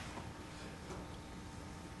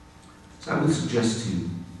 So I would suggest to you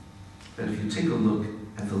that if you take a look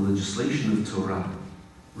at the legislation of Torah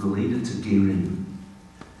related to Gerim,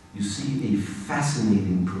 you see a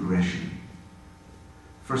fascinating progression.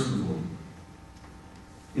 First of all,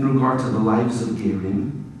 in regard to the lives of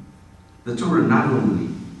Gerim, the Torah not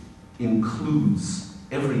only includes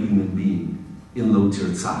every human being in Lo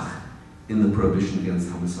Tirtzach, in the prohibition against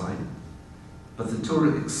homicide, but the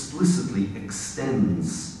Torah explicitly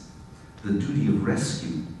extends the duty of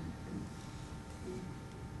rescue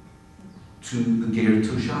to the Ger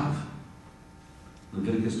Toshav.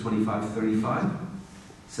 Leviticus 25:35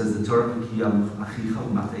 says the Torah, Ger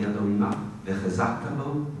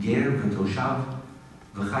v'Toshav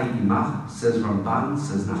v'chai imach, says Ramban,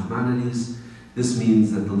 says Nachmanides. This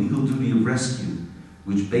means that the legal duty of rescue,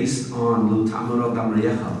 which based on Lo Ta'amar Adam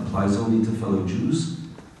Reyecha applies only to fellow Jews,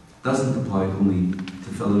 doesn't apply only to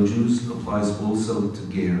fellow Jews, applies also to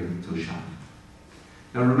Ger Toshav.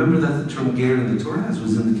 Now remember that the term Ger in the Torah, as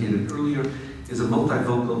was indicated earlier, is a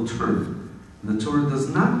multivocal term. And the Torah does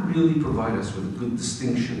not really provide us with a good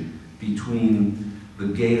distinction between the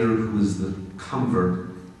Ger who is the convert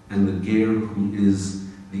and the Ger who is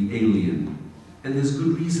the alien. And there's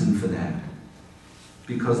good reason for that,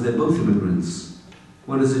 because they're both immigrants.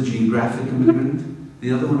 One is a geographic immigrant,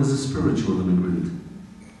 the other one is a spiritual immigrant.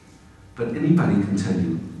 But anybody can tell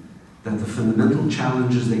you that the fundamental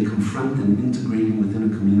challenges they confront in integrating within a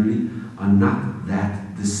community are not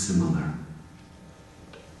that dissimilar.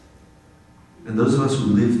 And those of us who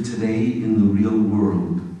live today in the real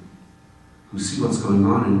world, who see what's going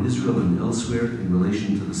on in Israel and elsewhere in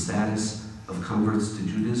relation to the status of converts to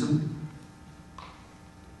Judaism,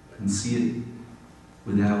 can see it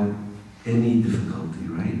without any difficulty,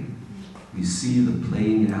 right? We see the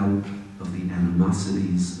playing out of the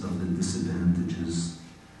animosities, of the disadvantages,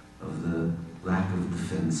 of the lack of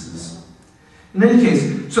defenses. In any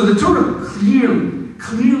case, so the Torah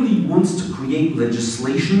clearly wants to create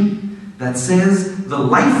legislation that says the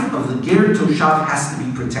life of the Ger Toshav has to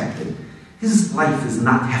be protected. His life is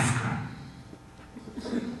not hefker.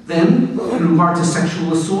 Then, in regard to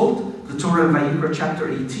sexual assault, the Torah in Vayikra chapter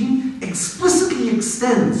 18 explicitly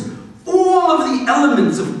extends all of the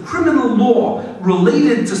elements of criminal law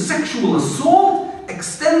related to sexual assault,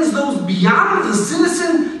 extends those beyond the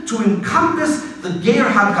citizen to encompass the Ger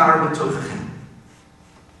Hagar B'Tochachem.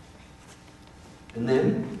 And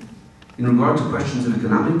then, in regard to questions of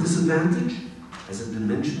economic disadvantage, as has been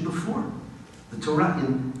mentioned before, the Torah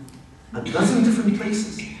in a dozen different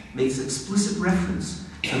places makes explicit reference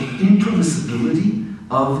to the impermissibility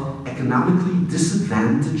of economically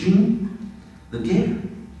disadvantaging the Ger.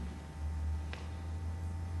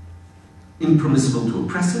 Impermissible to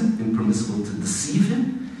oppress him, impermissible to deceive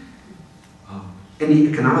him. Any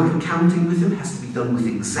economic accounting with him has to be done with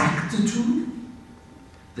exactitude.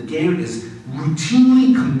 The Ger is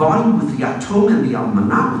routinely combined with the Yatom and the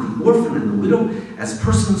Almanah, with the orphan and the widow, as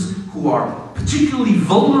persons who are particularly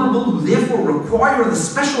vulnerable, who therefore require the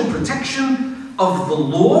special protection of the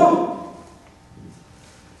law.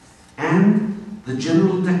 And the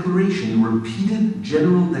general declaration, the repeated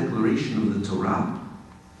general declaration of the Torah,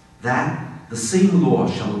 that the same law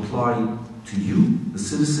shall apply to you, the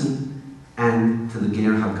citizen, and to the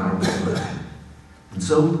Ger Hagar B'Tochachem. And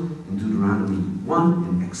so, in Deuteronomy 1,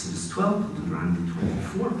 in Exodus 12, in Deuteronomy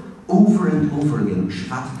 24, over and over again,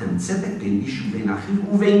 Shvatem tzedek ben ishu ben achiv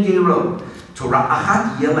uven gero. Torah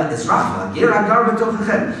achat yela ezrach Ger Hagar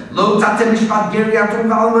B'Tochachem. Lo tatem mishpat ger yatom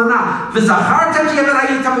v'almana. V'zachartem yever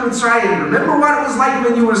hayita b'Mitzrayim. Remember what it was like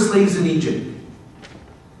when you were slaves in Egypt.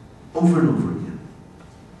 Over and over again.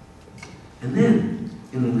 And then,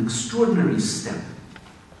 in an extraordinary step,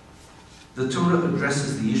 the Torah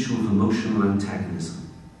addresses the issue of emotional antagonism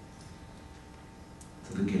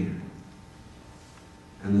to the Ger.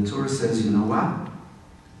 And the Torah says, you know what?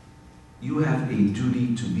 You have a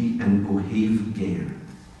duty to be an Ohev Ger.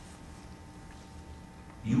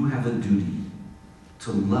 You have a duty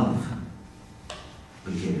to love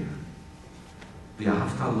the Ger.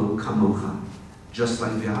 V'ahavta lo kamocha. Just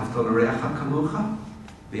like v'ahavta l'reacha kamocha,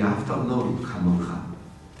 v'ahavta lo kamocha.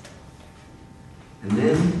 And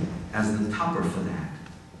then, as the topper for that,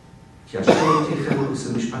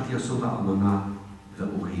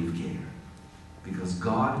 because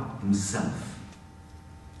God Himself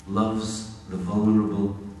loves the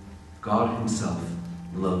vulnerable, God Himself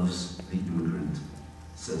loves the immigrant,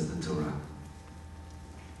 says the Torah.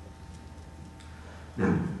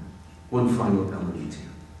 Now, one final element here.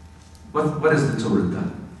 What has the Torah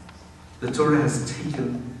done? The Torah has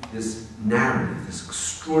taken this narrative, this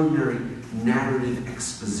extraordinary narrative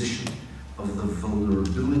exposition of the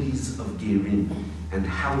vulnerabilities of Gerim and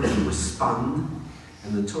how they respond,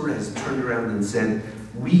 and the Torah has turned around and said,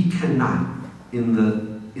 we cannot, in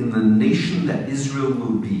the nation that Israel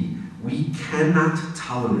will be, we cannot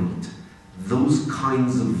tolerate those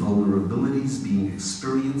kinds of vulnerabilities being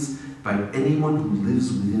experienced by anyone who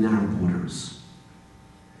lives within our borders.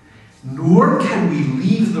 Nor can we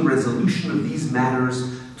leave the resolution of these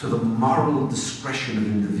matters to the moral discretion of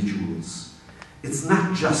individuals. It's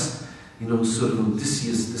not just, sort of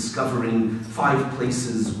Odysseus discovering 5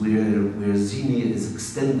 places where Xenia is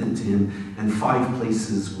extended to him, and 5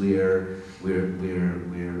 places where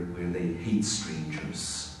they hate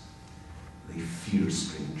strangers, they fear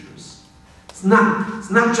strangers. It's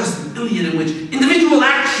not just the Iliad in which individual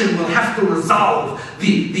action will have to resolve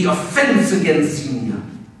the offense against Xenia.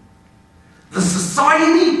 The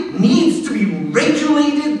society needs to be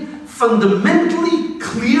regulated fundamentally,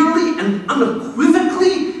 clearly, and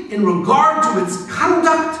unequivocally in regard to its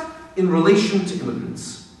conduct in relation to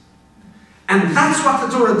immigrants. And that's what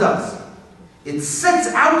the Torah does. It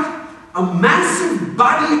sets out a massive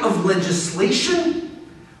body of legislation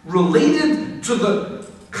related to the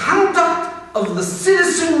conduct of the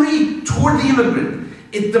citizenry toward the immigrant.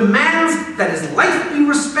 It demands that his life be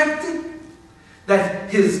respected, that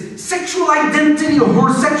his sexual identity or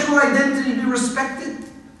her sexual identity be respected,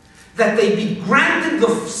 that they be granted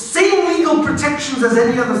the same legal protections as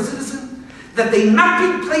any other citizen, that they not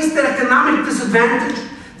be placed at economic disadvantage,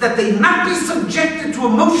 that they not be subjected to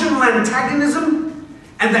emotional antagonism,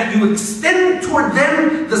 and that you extend toward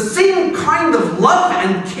them the same kind of love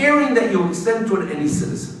and caring that you extend toward any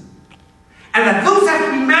citizen. And that those have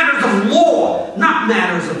to be matters of law, not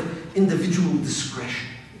matters of individual discretion.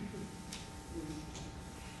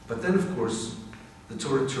 But then, of course, the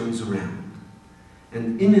Torah turns around,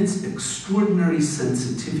 and in its extraordinary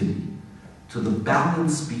sensitivity to the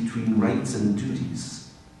balance between rights and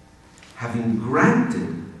duties, having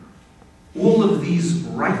granted all of these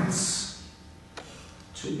rights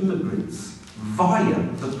to immigrants via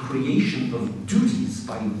the creation of duties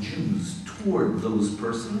by Jews toward those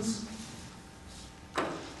persons,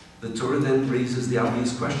 the Torah then raises the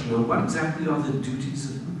obvious question of what exactly are the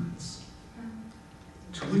duties of immigrants?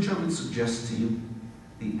 To which I would suggest to you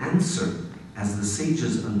the answer, as the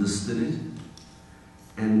sages understood it,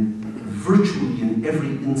 and virtually in every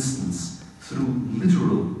instance through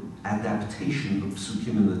literal adaptation of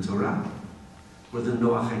psukim in the Torah, were the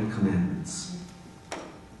Noahide commandments.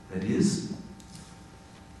 That is,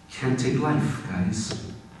 can't take life, guys.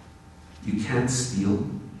 You can't steal.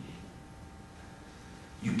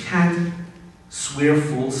 You can't swear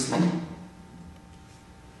falsely.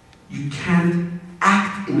 You can't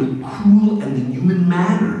act in a cruel and inhuman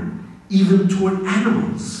manner, even toward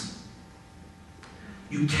animals.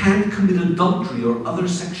 You can't commit adultery or other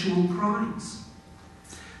sexual crimes.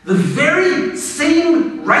 The very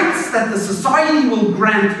same rights that the society will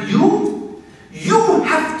grant you, you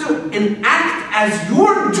have to enact as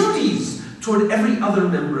your duties toward every other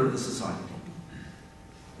member of the society.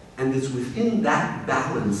 And it's within that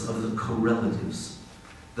balance of the correlatives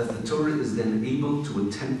that the Torah is then able to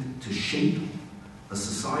attempt to shape a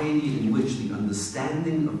society in which the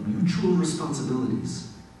understanding of mutual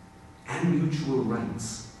responsibilities and mutual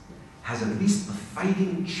rights has at least a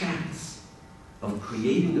fighting chance of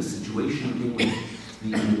creating a situation in which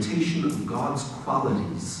the imitation of God's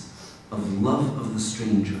qualities of love of the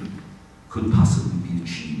stranger could possibly be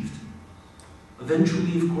achieved.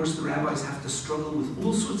 Eventually, of course, the rabbis have to struggle with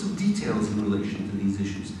all sorts of details in relation to these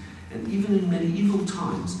issues. And even in medieval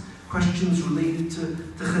times, questions related to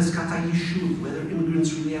Chezkat HaYishuv, whether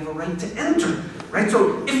immigrants really have a right to enter. Right?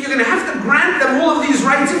 So if you're going to have to grant them all of these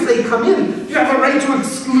rights if they come in, you have a right to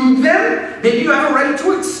exclude them, maybe you have a right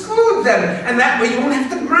to exclude them, and that way you won't have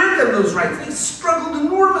to grant them those rights. They struggled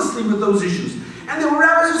enormously with those issues. And there were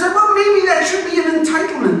rabbis who said, well, maybe that should be an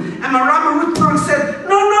entitlement. And Maharam Rutenberg said,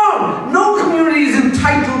 no community is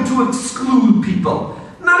entitled to exclude people.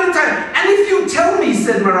 Not entitled. And if you tell me,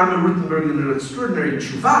 said Maharam Rutenberg in an extraordinary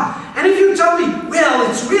tshuva, and if you tell me, well,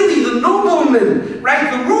 it's really the nobleman,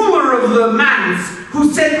 right, the ruler of the manse,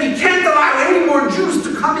 who said we can't allow any more Jews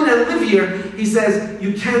to come in and live here, he says,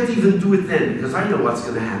 you can't even do it then, because I know what's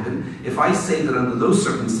going to happen. If I say that under those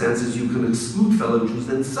circumstances you can exclude fellow Jews,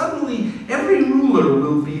 then suddenly every ruler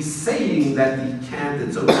will be saying that he can't,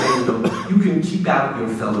 it's okay, you can keep out your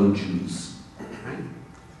fellow Jews. Right?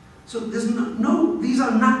 So there's these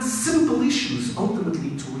are not simple issues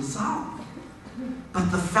ultimately to resolve. But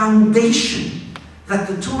the foundation that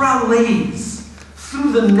the Torah lays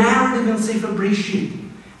through the narrative in Sefer Breshit,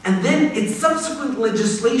 and then its subsequent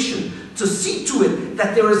legislation to see to it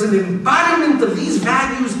that there is an embodiment of these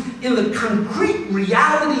values in the concrete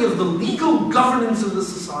reality of the legal governance of the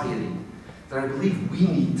society, that I believe we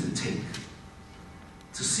need to take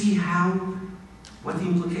to see what the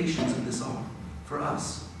implications of this are for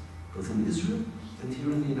us, both in Israel and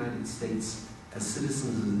here in the United States, as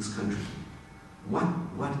citizens of this country.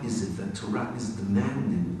 What is it that Torah is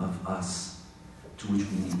demanding of us, to which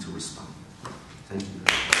we need to respond? Thank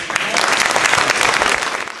you.